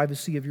in the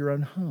privacy of your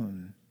own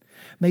home.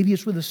 Maybe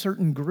it's with a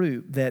certain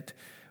group that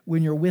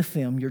when you're with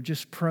them, you're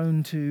just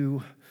prone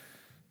to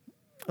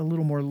a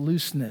little more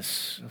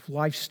looseness of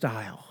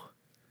lifestyle.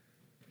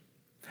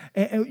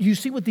 And you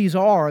see what these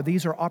are?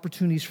 These are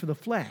opportunities for the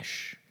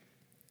flesh.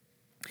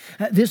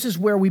 This is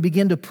where we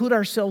begin to put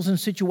ourselves in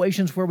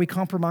situations where we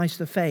compromise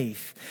the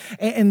faith.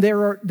 And there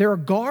are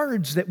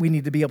guards that we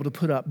need to be able to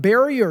put up,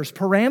 barriers,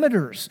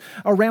 parameters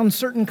around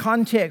certain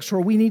contexts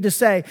where we need to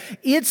say,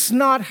 it's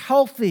not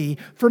healthy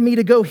for me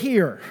to go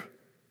here.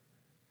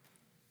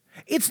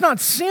 It's not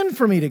sin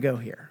for me to go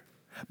here,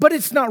 but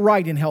it's not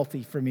right and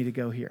healthy for me to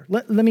go here.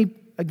 Let me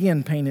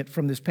again paint it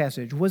from this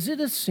passage. Was it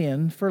a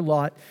sin for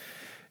Lot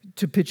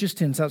to pitch his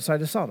tents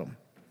outside of Sodom?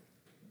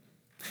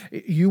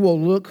 You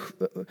will look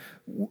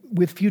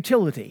with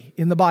futility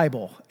in the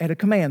Bible at a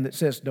command that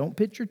says, don't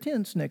pitch your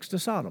tents next to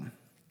Sodom.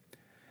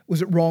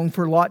 Was it wrong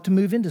for Lot to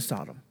move into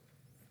Sodom?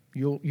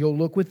 You'll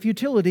look with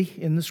futility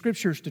in the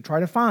Scriptures to try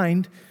to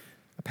find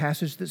a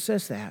passage that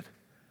says that.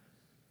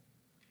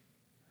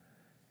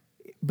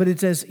 But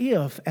it's as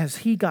if, as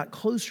he got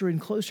closer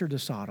and closer to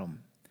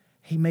Sodom,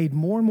 he made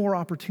more and more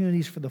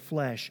opportunities for the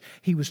flesh.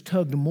 He was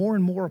tugged more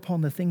and more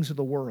upon the things of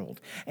the world.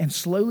 And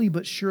slowly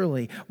but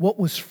surely, what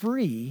was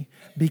free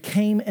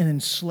became an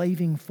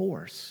enslaving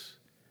force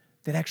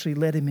that actually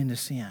led him into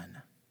sin.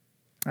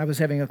 I was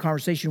having a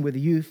conversation with a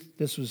youth.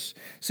 This was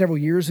several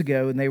years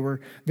ago, and they were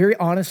very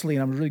honestly,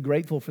 and I'm really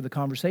grateful for the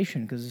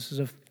conversation because this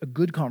is a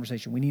good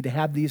conversation. We need to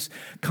have these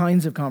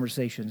kinds of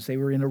conversations. They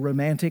were in a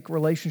romantic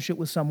relationship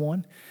with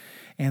someone,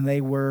 and they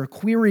were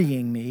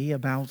querying me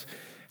about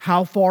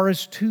how far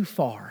is too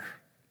far?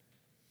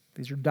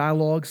 These are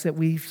dialogues that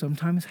we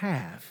sometimes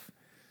have.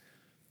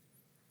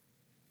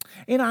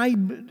 And I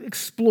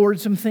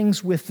explored some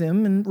things with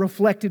them and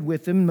reflected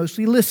with them,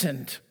 mostly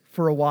listened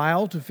for a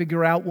while to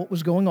figure out what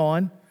was going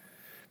on.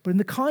 But in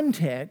the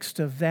context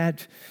of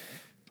that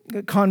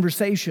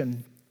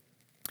conversation,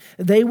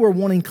 they were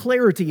wanting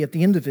clarity at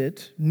the end of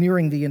it,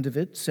 nearing the end of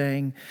it,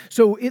 saying,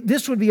 so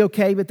this would be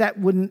okay, but that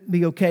wouldn't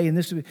be okay. And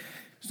this would be,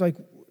 it's like,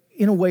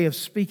 in a way of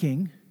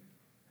speaking.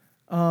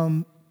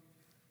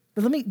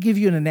 But let me give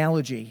you an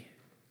analogy.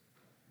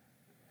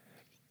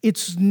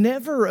 It's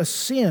never a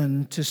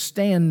sin to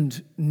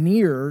stand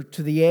near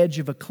to the edge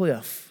of a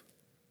cliff.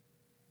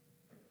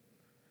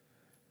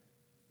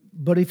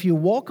 But if you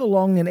walk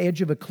along an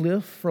edge of a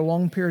cliff for a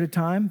long period of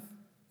time,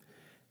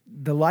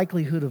 the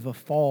likelihood of a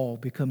fall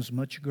becomes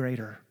much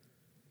greater.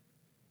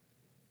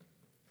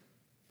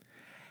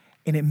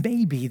 And it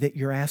may be that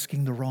you're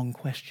asking the wrong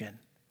question.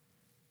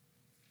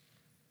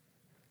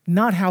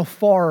 Not how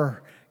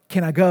far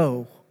can I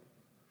go?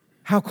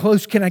 How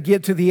close can I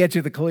get to the edge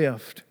of the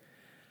cliff?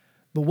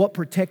 But what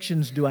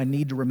protections do I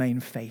need to remain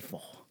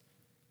faithful?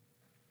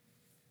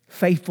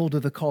 Faithful to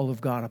the call of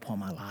God upon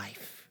my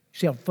life.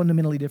 See how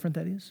fundamentally different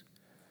that is?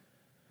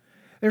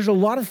 There's a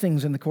lot of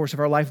things in the course of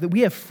our life that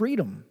we have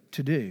freedom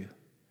to do,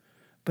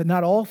 but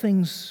not all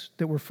things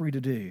that we're free to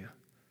do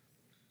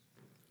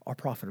are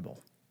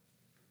profitable.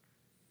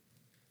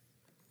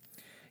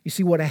 You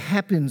see, what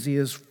happens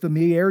is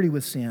familiarity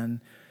with sin,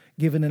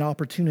 given an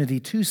opportunity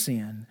to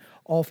sin,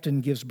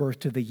 often gives birth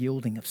to the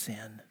yielding of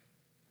sin.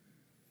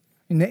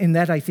 And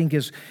that, I think,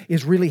 is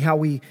really how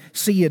we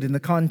see it in the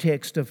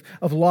context of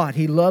Lot.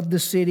 He loved the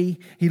city.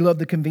 He loved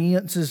the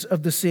conveniences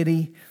of the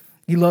city.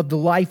 He loved the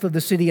life of the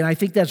city, and I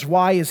think that's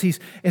why as he's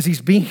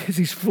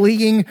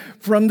fleeing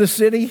from the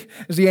city,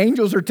 as the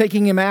angels are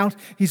taking him out,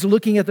 he's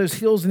looking at those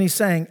hills and he's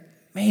saying,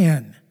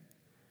 man,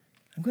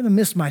 I'm going to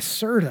miss my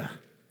Serta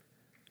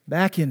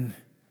back in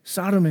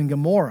Sodom and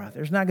Gomorrah.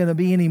 There's not going to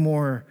be any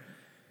more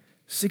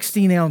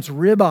 16-ounce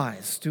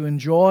ribeyes to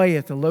enjoy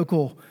at the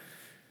local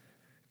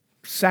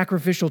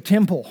sacrificial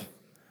temple.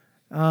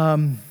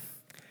 You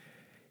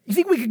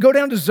think we could go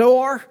down to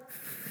Zoar?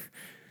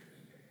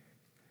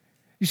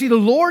 You see, the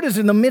Lord is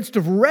in the midst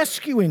of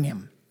rescuing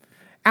him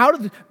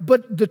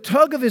but the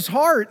tug of his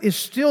heart is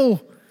still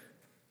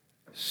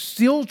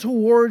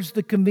towards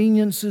the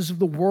conveniences of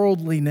the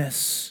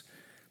worldliness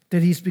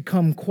that he's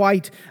become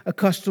quite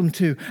accustomed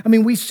to. I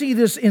mean, we see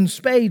this in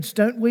spades,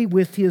 don't we,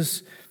 with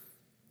his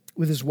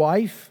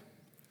wife?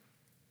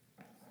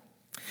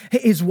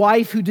 His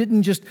wife, who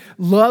didn't just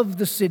love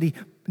the city,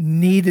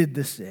 needed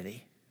the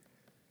city.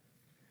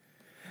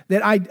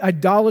 That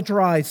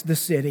idolatrized the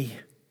city.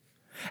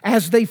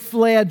 As they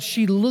fled,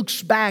 she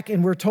looks back,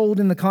 and we're told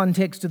in the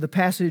context of the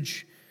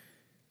passage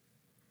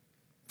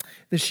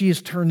that she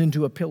is turned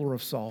into a pillar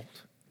of salt.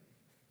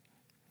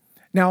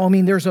 Now, I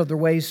mean, there's other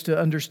ways to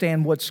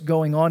understand what's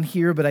going on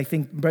here, but I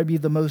think maybe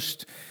the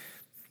most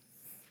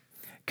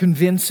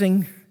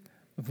convincing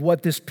of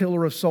what this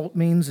pillar of salt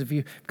means, if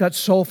you've got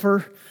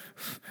sulfur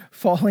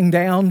falling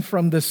down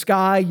from the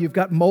sky, you've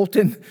got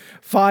molten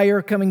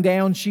fire coming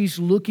down, she's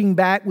looking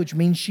back, which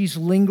means she's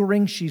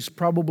lingering. She's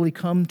probably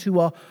come to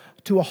a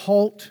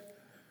halt.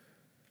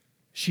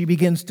 She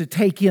begins to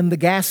take in the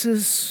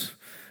gases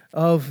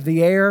of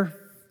the air,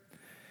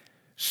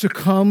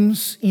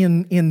 succumbs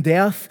in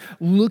death,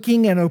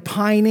 looking and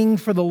opining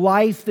for the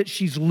life that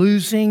she's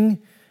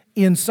losing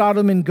in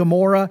Sodom and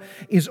Gomorrah,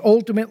 is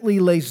ultimately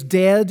lays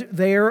dead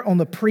there on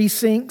the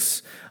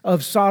precincts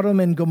of Sodom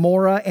and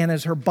Gomorrah, and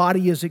as her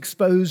body is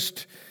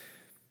exposed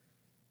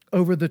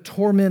over the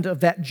torment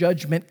of that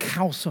judgment,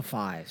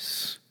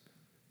 calcifies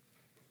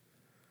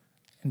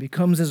and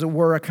becomes, as it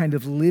were, a kind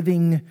of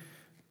living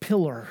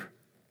pillar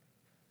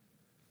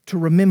to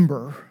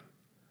remember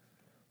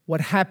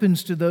what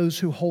happens to those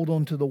who hold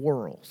on to the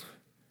world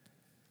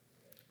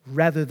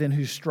rather than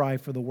who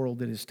strive for the world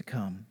that is to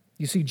come.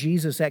 You see,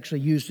 Jesus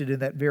actually used it in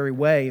that very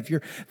way. If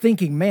you're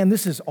thinking, man,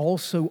 this is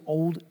also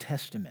Old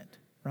Testament,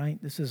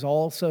 right? This is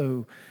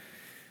also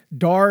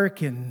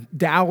dark and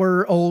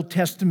dour Old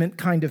Testament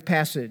kind of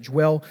passage.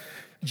 Well,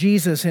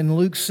 Jesus in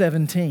Luke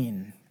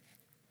 17,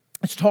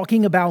 it's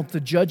talking about the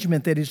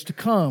judgment that is to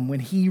come when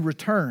he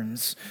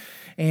returns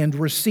and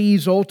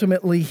receives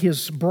ultimately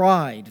his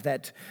bride.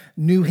 That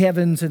new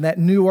heavens and that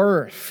new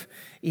earth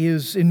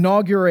is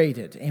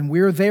inaugurated, and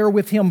we're there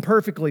with him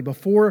perfectly.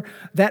 Before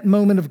that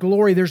moment of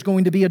glory, there's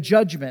going to be a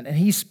judgment. And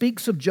he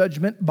speaks of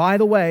judgment, by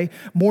the way,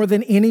 more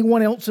than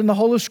anyone else in the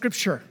whole of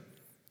Scripture.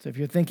 So if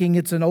you're thinking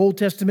it's an Old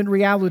Testament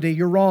reality,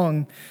 you're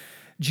wrong.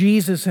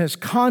 Jesus has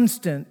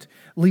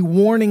constantly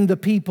warning the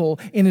people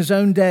in his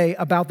own day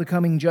about the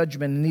coming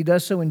judgment. And he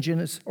does so in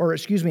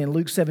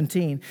Luke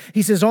 17.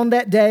 He says, on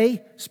that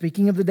day,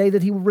 speaking of the day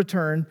that he will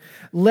return,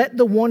 let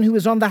the one who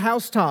is on the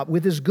housetop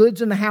with his goods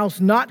in the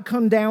house not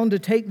come down to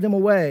take them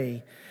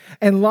away.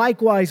 And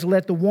likewise,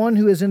 let the one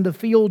who is in the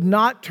field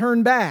not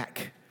turn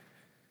back.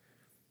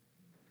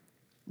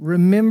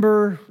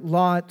 Remember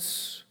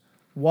Lot's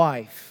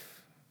wife.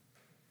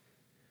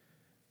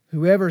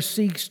 Whoever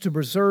seeks to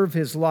preserve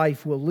his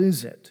life will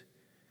lose it.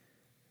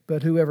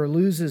 But whoever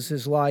loses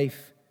his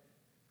life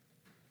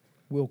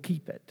will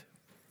keep it.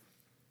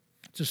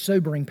 It's a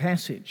sobering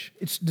passage.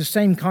 It's the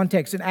same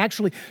context. It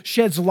actually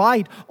sheds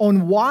light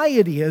on why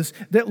it is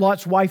that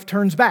Lot's wife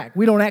turns back.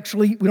 We don't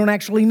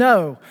actually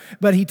know.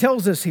 But he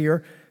tells us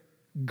here,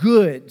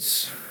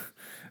 goods,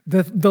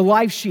 the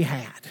life she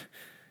had,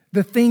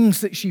 the things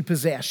that she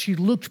possessed. She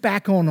looked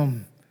back on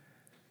them.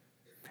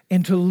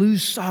 And to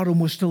lose Sodom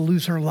was to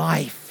lose her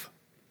life.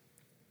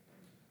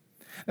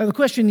 Now, the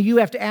question you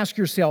have to ask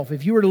yourself,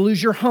 if you were to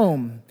lose your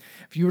home,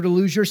 if you were to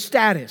lose your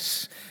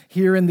status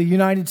here in the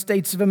United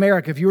States of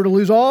America, if you were to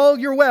lose all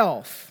your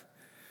wealth,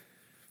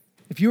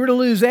 if you were to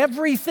lose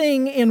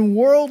everything in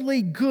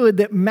worldly good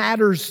that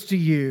matters to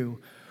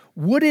you,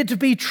 would it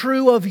be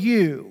true of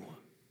you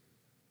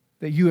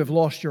that you have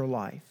lost your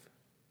life?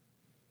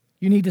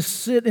 You need to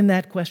sit in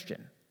that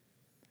question.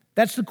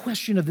 That's the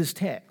question of this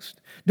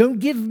text. Don't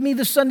give me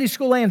the Sunday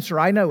school answer.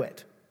 I know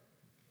it.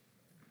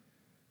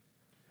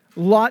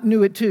 Lot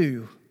knew it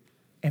too,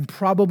 and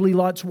probably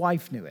Lot's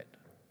wife knew it.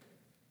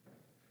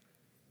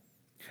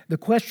 The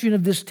question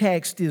of this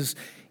text is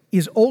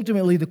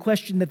ultimately the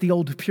question that the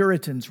old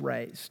Puritans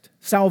raised.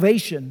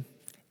 Salvation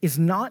is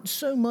not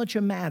so much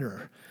a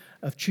matter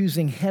of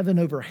choosing heaven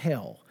over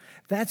hell.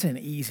 That's an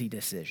easy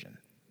decision.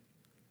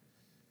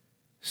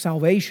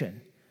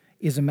 Salvation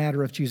is a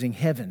matter of choosing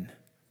heaven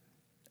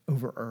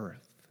over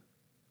earth.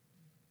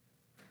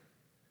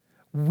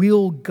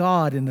 Will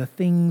God and the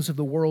things of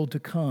the world to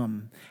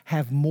come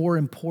have more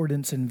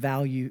importance and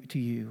value to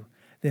you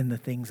than the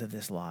things of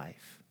this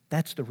life?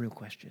 That's the real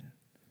question.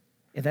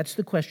 And that's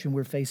the question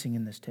we're facing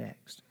in this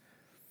text.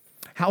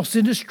 How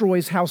sin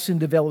destroys, how sin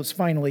develops,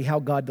 finally, how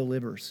God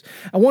delivers.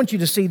 I want you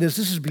to see this.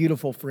 This is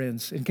beautiful,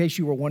 friends, in case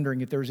you were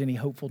wondering if there's any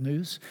hopeful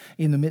news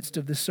in the midst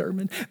of this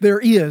sermon. There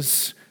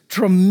is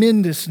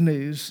tremendous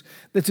news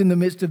that's in the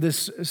midst of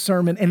this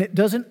sermon, and it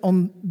doesn't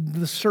on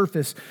the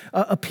surface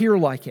appear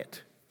like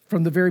it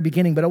from the very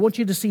beginning. But I want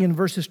you to see in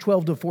verses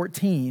 12 to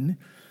 14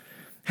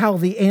 how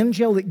the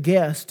angelic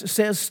guest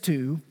says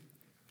to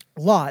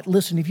Lot,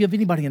 listen, if you have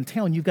anybody in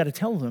town, you've got to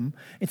tell them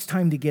it's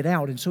time to get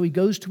out. And so he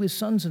goes to his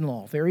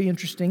sons-in-law. Very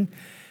interesting.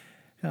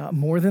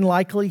 More than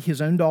likely,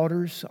 his own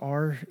daughters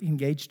are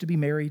engaged to be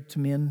married to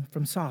men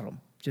from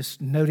Sodom.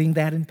 Just noting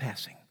that in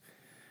passing.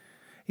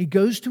 He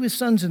goes to his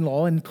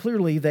sons-in-law, and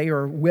clearly they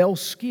are well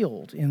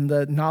skilled in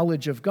the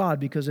knowledge of God,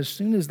 because as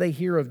soon as they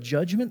hear of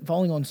judgment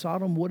falling on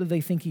Sodom, what do they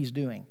think he's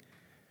doing?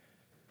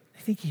 They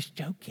think he's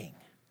joking.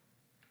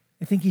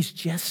 They think he's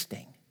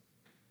jesting.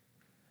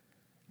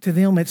 To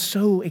them, it's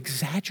so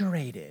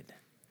exaggerated.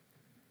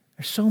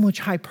 There's so much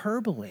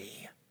hyperbole.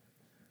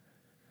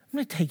 I'm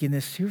not taking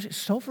this seriously.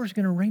 Sulfur is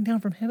going to rain down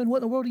from heaven. What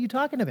in the world are you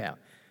talking about?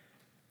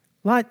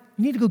 Lot,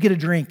 you need to go get a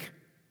drink.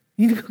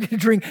 You need to go get a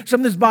drink.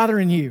 Something that's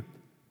bothering you.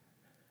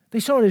 They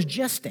saw it as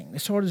jesting. They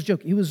saw it as a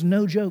joke. It was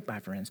no joke, my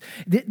friends.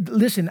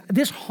 Listen,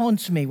 this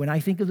haunts me when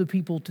I think of the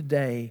people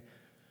today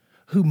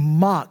who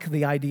mock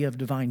the idea of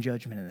divine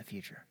judgment in the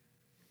future.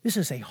 This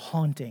is a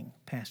haunting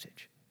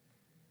passage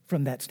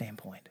from that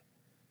standpoint.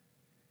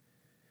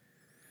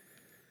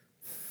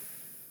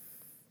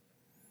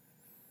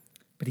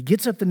 But he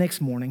gets up the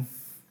next morning.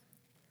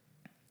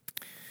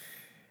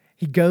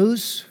 He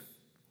goes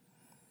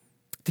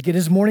to get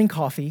his morning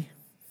coffee,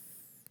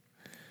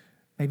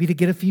 maybe to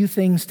get a few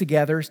things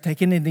together. He's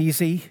taking it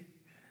easy.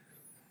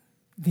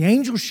 The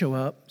angels show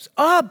up. It's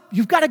up,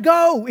 you've got to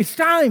go. It's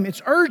time.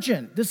 It's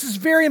urgent. This is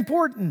very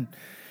important.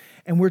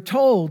 And we're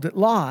told that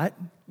Lot,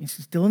 he's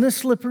still in his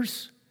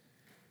slippers,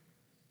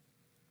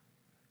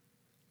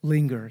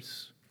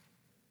 lingers.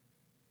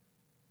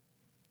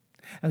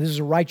 Now, this is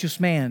a righteous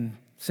man,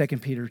 2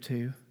 Peter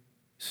 2.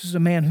 This is a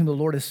man whom the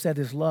Lord has set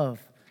his love,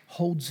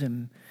 holds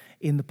him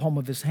in the palm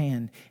of his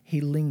hand.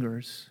 He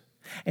lingers.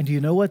 And do you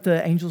know what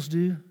the angels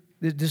do?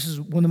 This is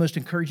one of the most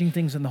encouraging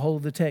things in the whole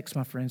of the text,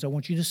 my friends. I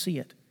want you to see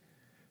it.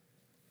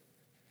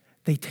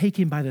 They take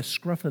him by the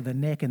scruff of the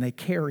neck and they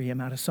carry him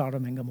out of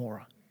Sodom and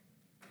Gomorrah.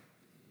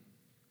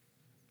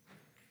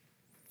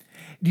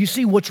 Do you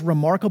see what's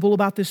remarkable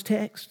about this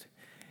text?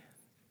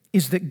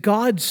 Is that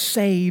God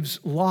saves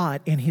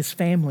Lot and his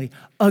family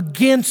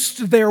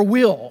against their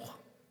will,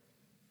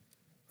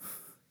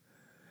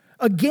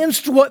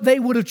 against what they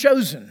would have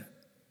chosen.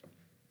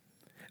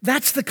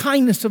 That's the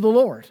kindness of the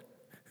Lord,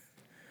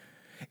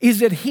 is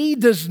that He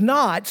does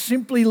not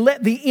simply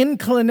let the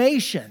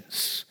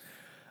inclinations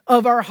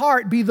of our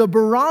heart be the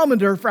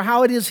barometer for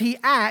how it is He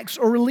acts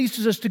or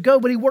releases us to go,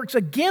 but He works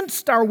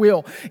against our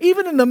will.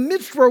 Even in the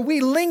midst where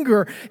we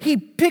linger, He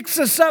picks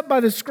us up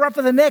by the scruff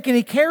of the neck and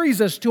He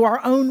carries us to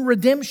our own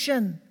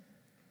redemption.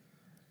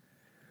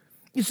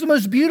 It's the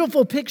most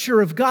beautiful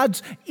picture of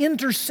God's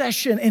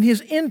intercession and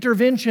His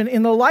intervention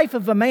in the life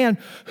of a man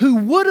who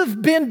would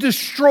have been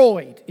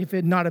destroyed if it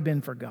had not have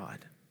been for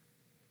God.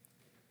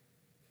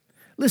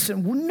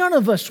 Listen, none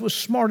of us was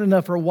smart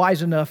enough or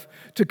wise enough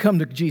to come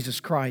to Jesus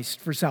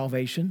Christ for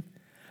salvation.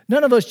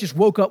 None of us just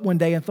woke up one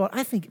day and thought,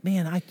 I think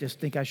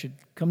I should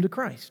come to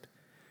Christ.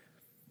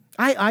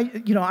 I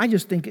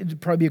just think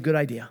it'd probably be a good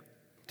idea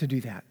to do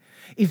that.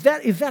 If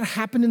that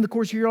happened in the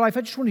course of your life,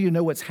 I just want you to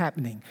know what's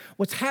happening.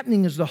 What's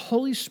happening is the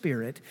Holy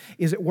Spirit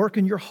is at work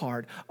in your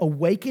heart,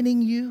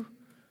 awakening you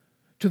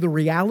to the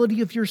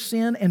reality of your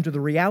sin and to the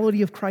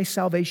reality of Christ's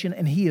salvation,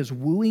 and He is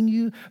wooing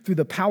you through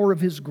the power of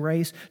His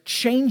grace,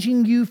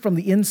 changing you from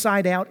the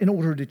inside out in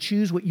order to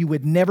choose what you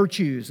would never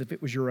choose if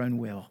it was your own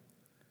will.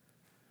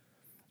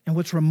 And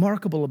what's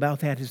remarkable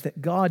about that is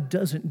that God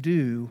doesn't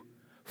do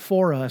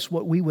for us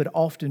what we would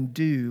often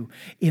do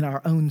in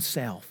our own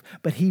self,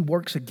 but He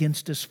works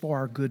against us for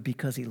our good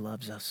because He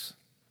loves us.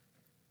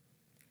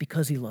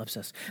 Because He loves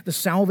us. The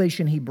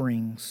salvation He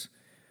brings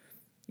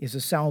is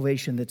a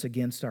salvation that's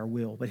against our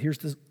will. But here's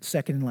the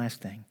second and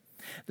last thing.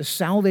 The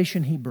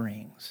salvation He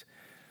brings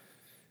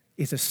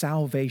is a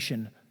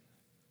salvation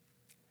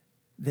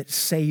that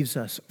saves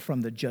us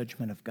from the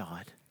judgment of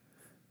God.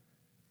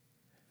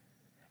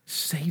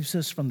 Saves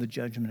us from the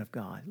judgment of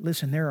God.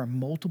 Listen, there are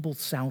multiple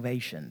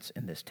salvations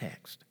in this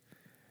text.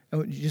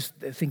 Just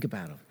think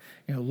about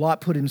them. Lot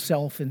put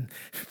himself in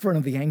front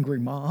of the angry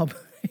mob,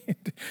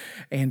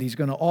 and he's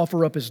going to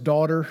offer up his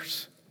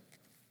daughters.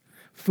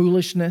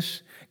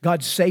 Foolishness.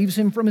 God saves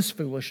him from his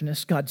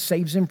foolishness. God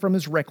saves him from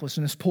his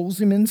recklessness, pulls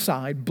him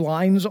inside,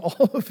 blinds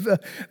all of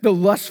the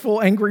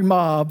lustful, angry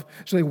mob,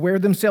 so they wear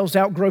themselves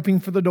out groping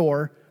for the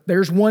door.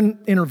 There's one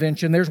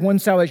intervention. There's one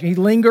salvation. He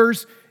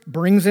lingers,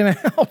 brings him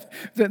out.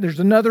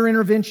 There's another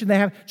intervention they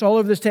have. It's all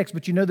over this text,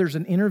 but there's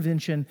an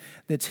intervention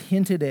that's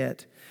hinted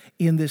at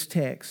in this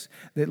text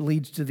that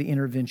leads to the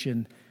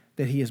intervention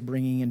that He is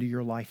bringing into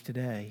your life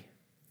today.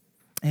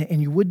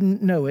 And you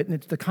wouldn't know it, and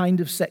it's the kind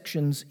of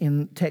sections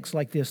in texts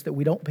like this that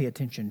we don't pay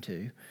attention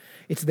to.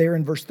 It's there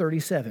in verse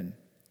 37.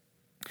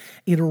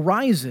 It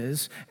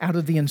arises out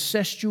of the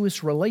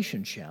incestuous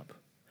relationship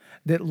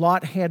that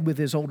Lot had with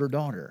his older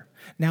daughter.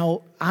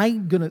 Now,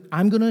 I'm gonna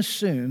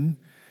assume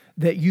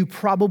that you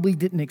probably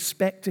didn't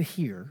expect to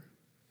hear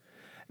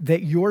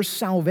that your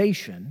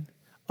salvation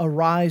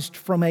arised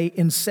from an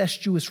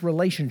incestuous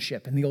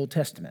relationship in the Old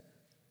Testament.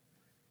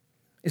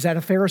 Is that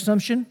a fair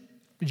assumption?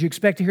 Did you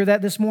expect to hear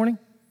that this morning?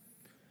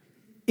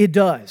 It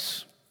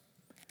does,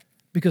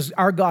 because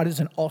our God is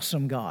an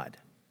awesome God.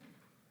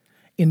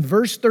 In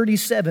verse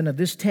 37 of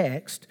this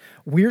text,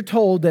 we're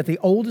told that the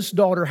oldest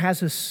daughter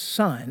has a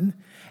son,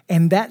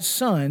 and that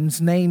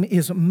son's name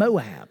is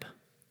Moab.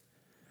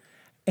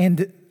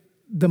 And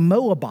the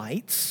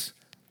Moabites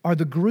are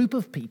the group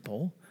of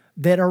people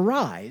that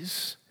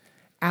arise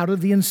out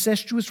of the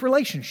incestuous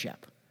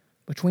relationship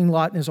between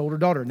Lot and his older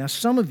daughter. Now,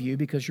 some of you,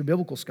 because you're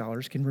biblical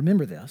scholars, can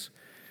remember this.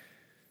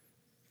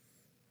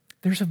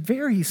 There's a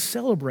very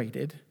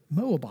celebrated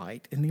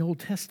Moabite in the Old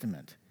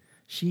Testament.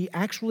 She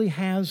actually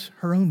has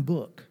her own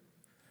book.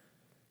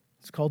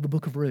 It's called the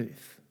Book of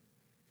Ruth.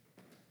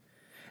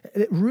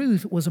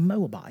 Ruth was a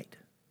Moabite.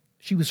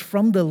 She was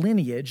from the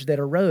lineage that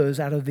arose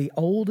out of the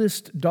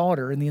oldest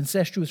daughter in the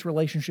incestuous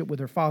relationship with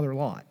her father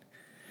Lot.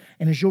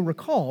 And as you'll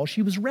recall,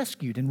 she was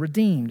rescued and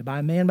redeemed by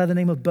a man by the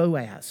name of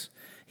Boaz.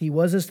 He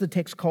was, as the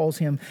text calls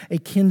him, a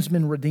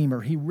kinsman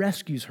redeemer. He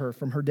rescues her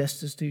from her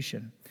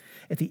destitution.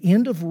 At the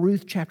end of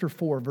Ruth chapter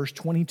 4, verse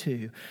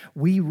 22,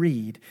 we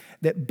read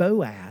that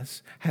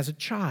Boaz has a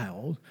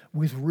child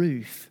with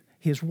Ruth,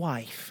 his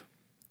wife.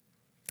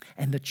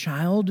 And the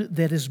child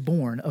that is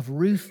born of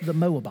Ruth the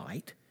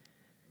Moabite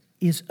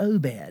is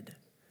Obed.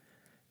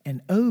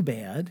 And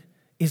Obed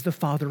is the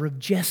father of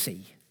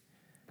Jesse.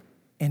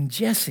 And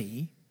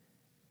Jesse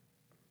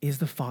is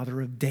the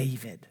father of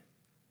David,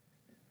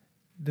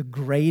 the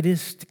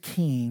greatest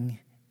king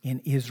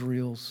in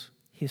Israel's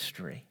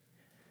history.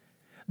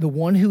 The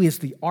one who is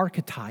the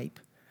archetype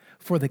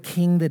for the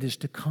king that is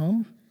to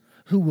come,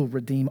 who will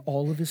redeem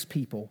all of his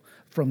people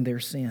from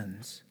their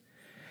sins.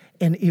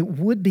 And it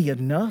would be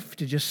enough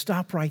to just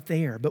stop right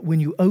there. But when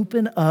you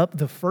open up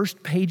the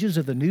first pages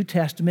of the New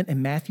Testament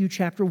in Matthew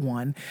chapter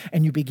 1,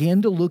 and you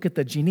begin to look at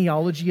the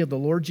genealogy of the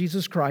Lord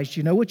Jesus Christ,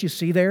 you know what you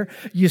see there?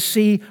 You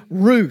see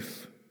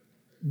Ruth,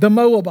 the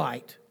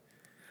Moabite,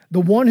 the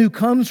one who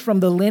comes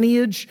from the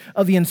lineage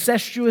of the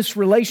incestuous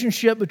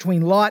relationship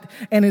between Lot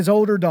and his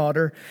older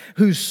daughter,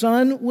 whose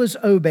son was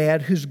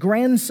Obed, whose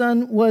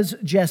grandson was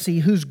Jesse,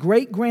 whose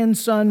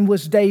great-grandson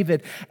was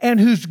David, and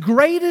whose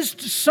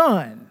greatest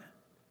son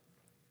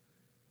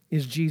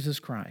is Jesus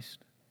Christ.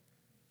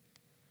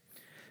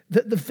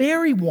 The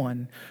very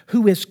one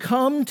who has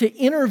come to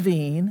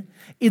intervene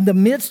in the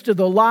midst of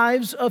the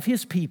lives of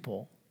his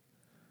people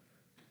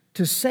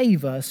to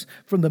save us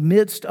from the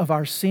midst of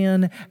our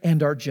sin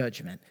and our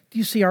judgment. Do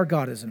you see, our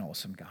God is an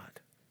awesome God?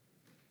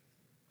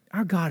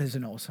 Our God is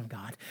an awesome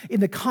God.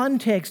 In the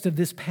context of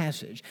this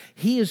passage,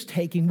 He is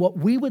taking what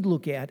we would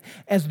look at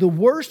as the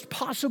worst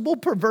possible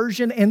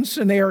perversion and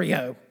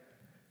scenario,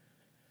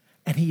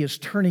 and He is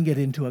turning it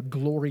into a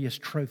glorious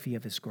trophy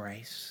of His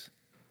grace.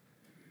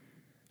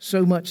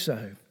 So much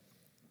so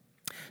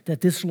that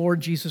this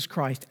Lord Jesus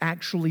Christ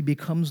actually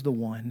becomes the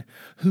one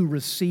who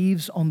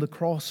receives on the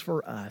cross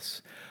for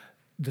us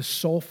the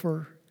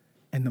sulfur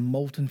and the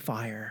molten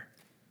fire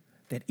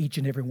that each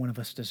and every one of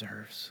us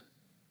deserves.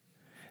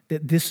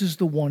 That this is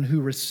the one who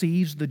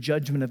receives the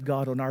judgment of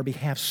God on our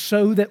behalf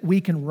so that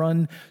we can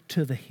run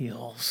to the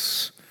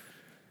hills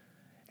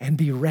and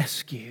be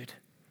rescued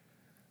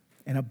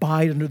and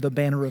abide under the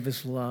banner of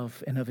His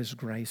love and of His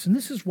grace. And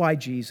this is why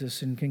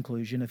Jesus, in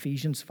conclusion,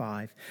 Ephesians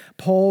 5,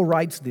 Paul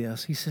writes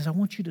this. He says, I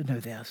want you to know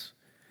this.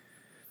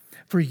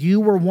 For you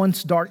were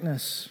once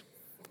darkness,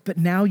 but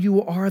now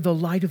you are the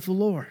light of the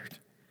Lord.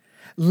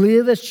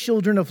 Live as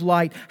children of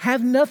light.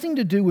 Have nothing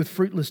to do with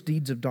fruitless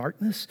deeds of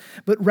darkness,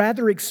 but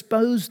rather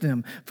expose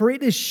them. For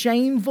it is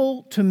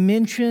shameful to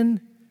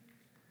mention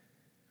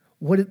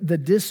what the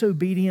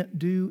disobedient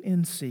do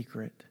in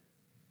secret.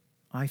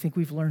 I think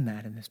we've learned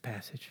that in this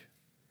passage.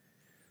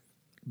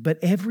 But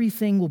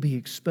everything will be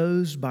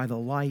exposed by the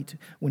light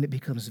when it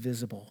becomes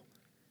visible.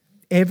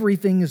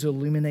 Everything is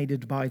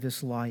illuminated by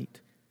this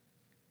light.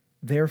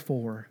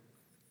 Therefore,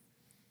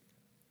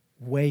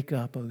 wake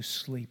up, O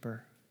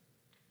sleeper.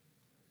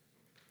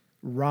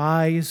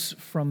 Rise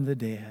from the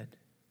dead,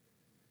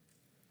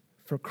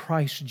 for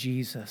Christ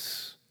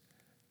Jesus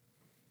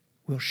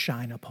will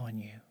shine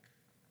upon you.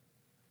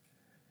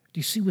 Do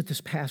you see what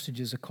this passage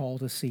is a call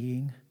to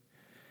seeing?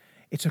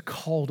 It's a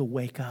call to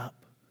wake up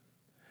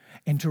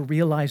and to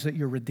realize that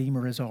your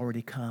Redeemer has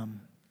already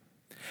come.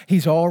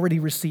 He's already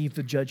received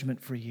the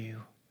judgment for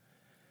you.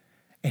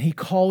 And He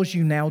calls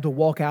you now to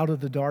walk out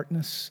of the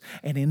darkness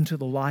and into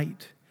the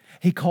light.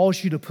 He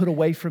calls you to put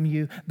away from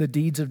you the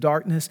deeds of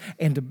darkness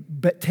and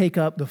to take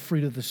up the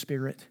fruit of the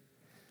Spirit.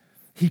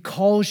 He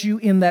calls you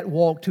in that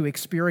walk to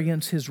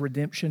experience His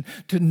redemption,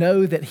 to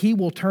know that He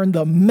will turn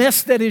the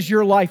mess that is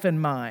your life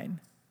and mine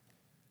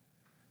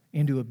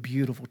into a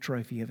beautiful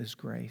trophy of His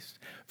grace.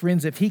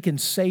 Friends, if He can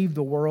save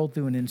the world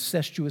through an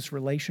incestuous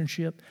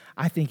relationship,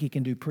 I think He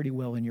can do pretty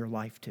well in your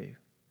life too.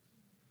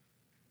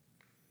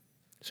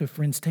 So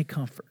friends, take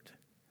comfort.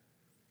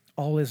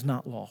 All is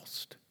not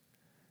lost.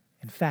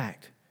 In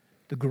fact,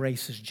 the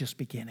grace is just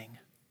beginning.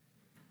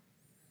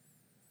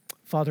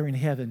 Father in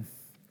heaven,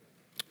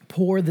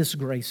 pour this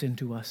grace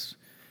into us.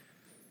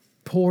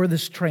 Pour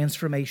this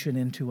transformation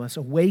into us.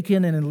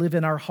 Awaken and live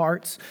in our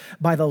hearts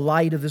by the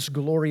light of this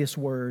glorious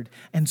word,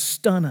 and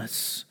stun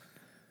us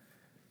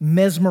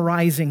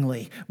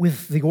mesmerizingly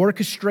with the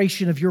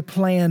orchestration of your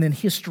plan in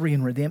history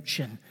and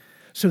redemption,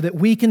 so that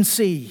we can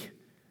see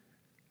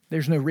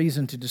there's no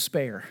reason to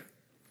despair.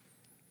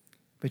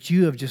 But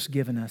you have just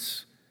given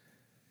us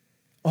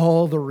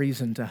all the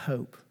reason to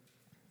hope.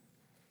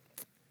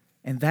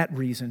 And that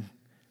reason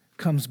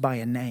comes by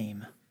a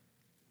name.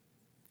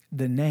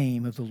 The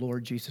name of the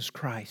Lord Jesus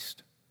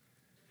Christ.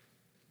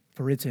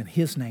 For it's in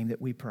His name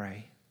that we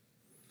pray.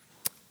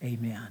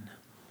 Amen.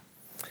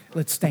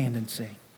 Let's stand and sing.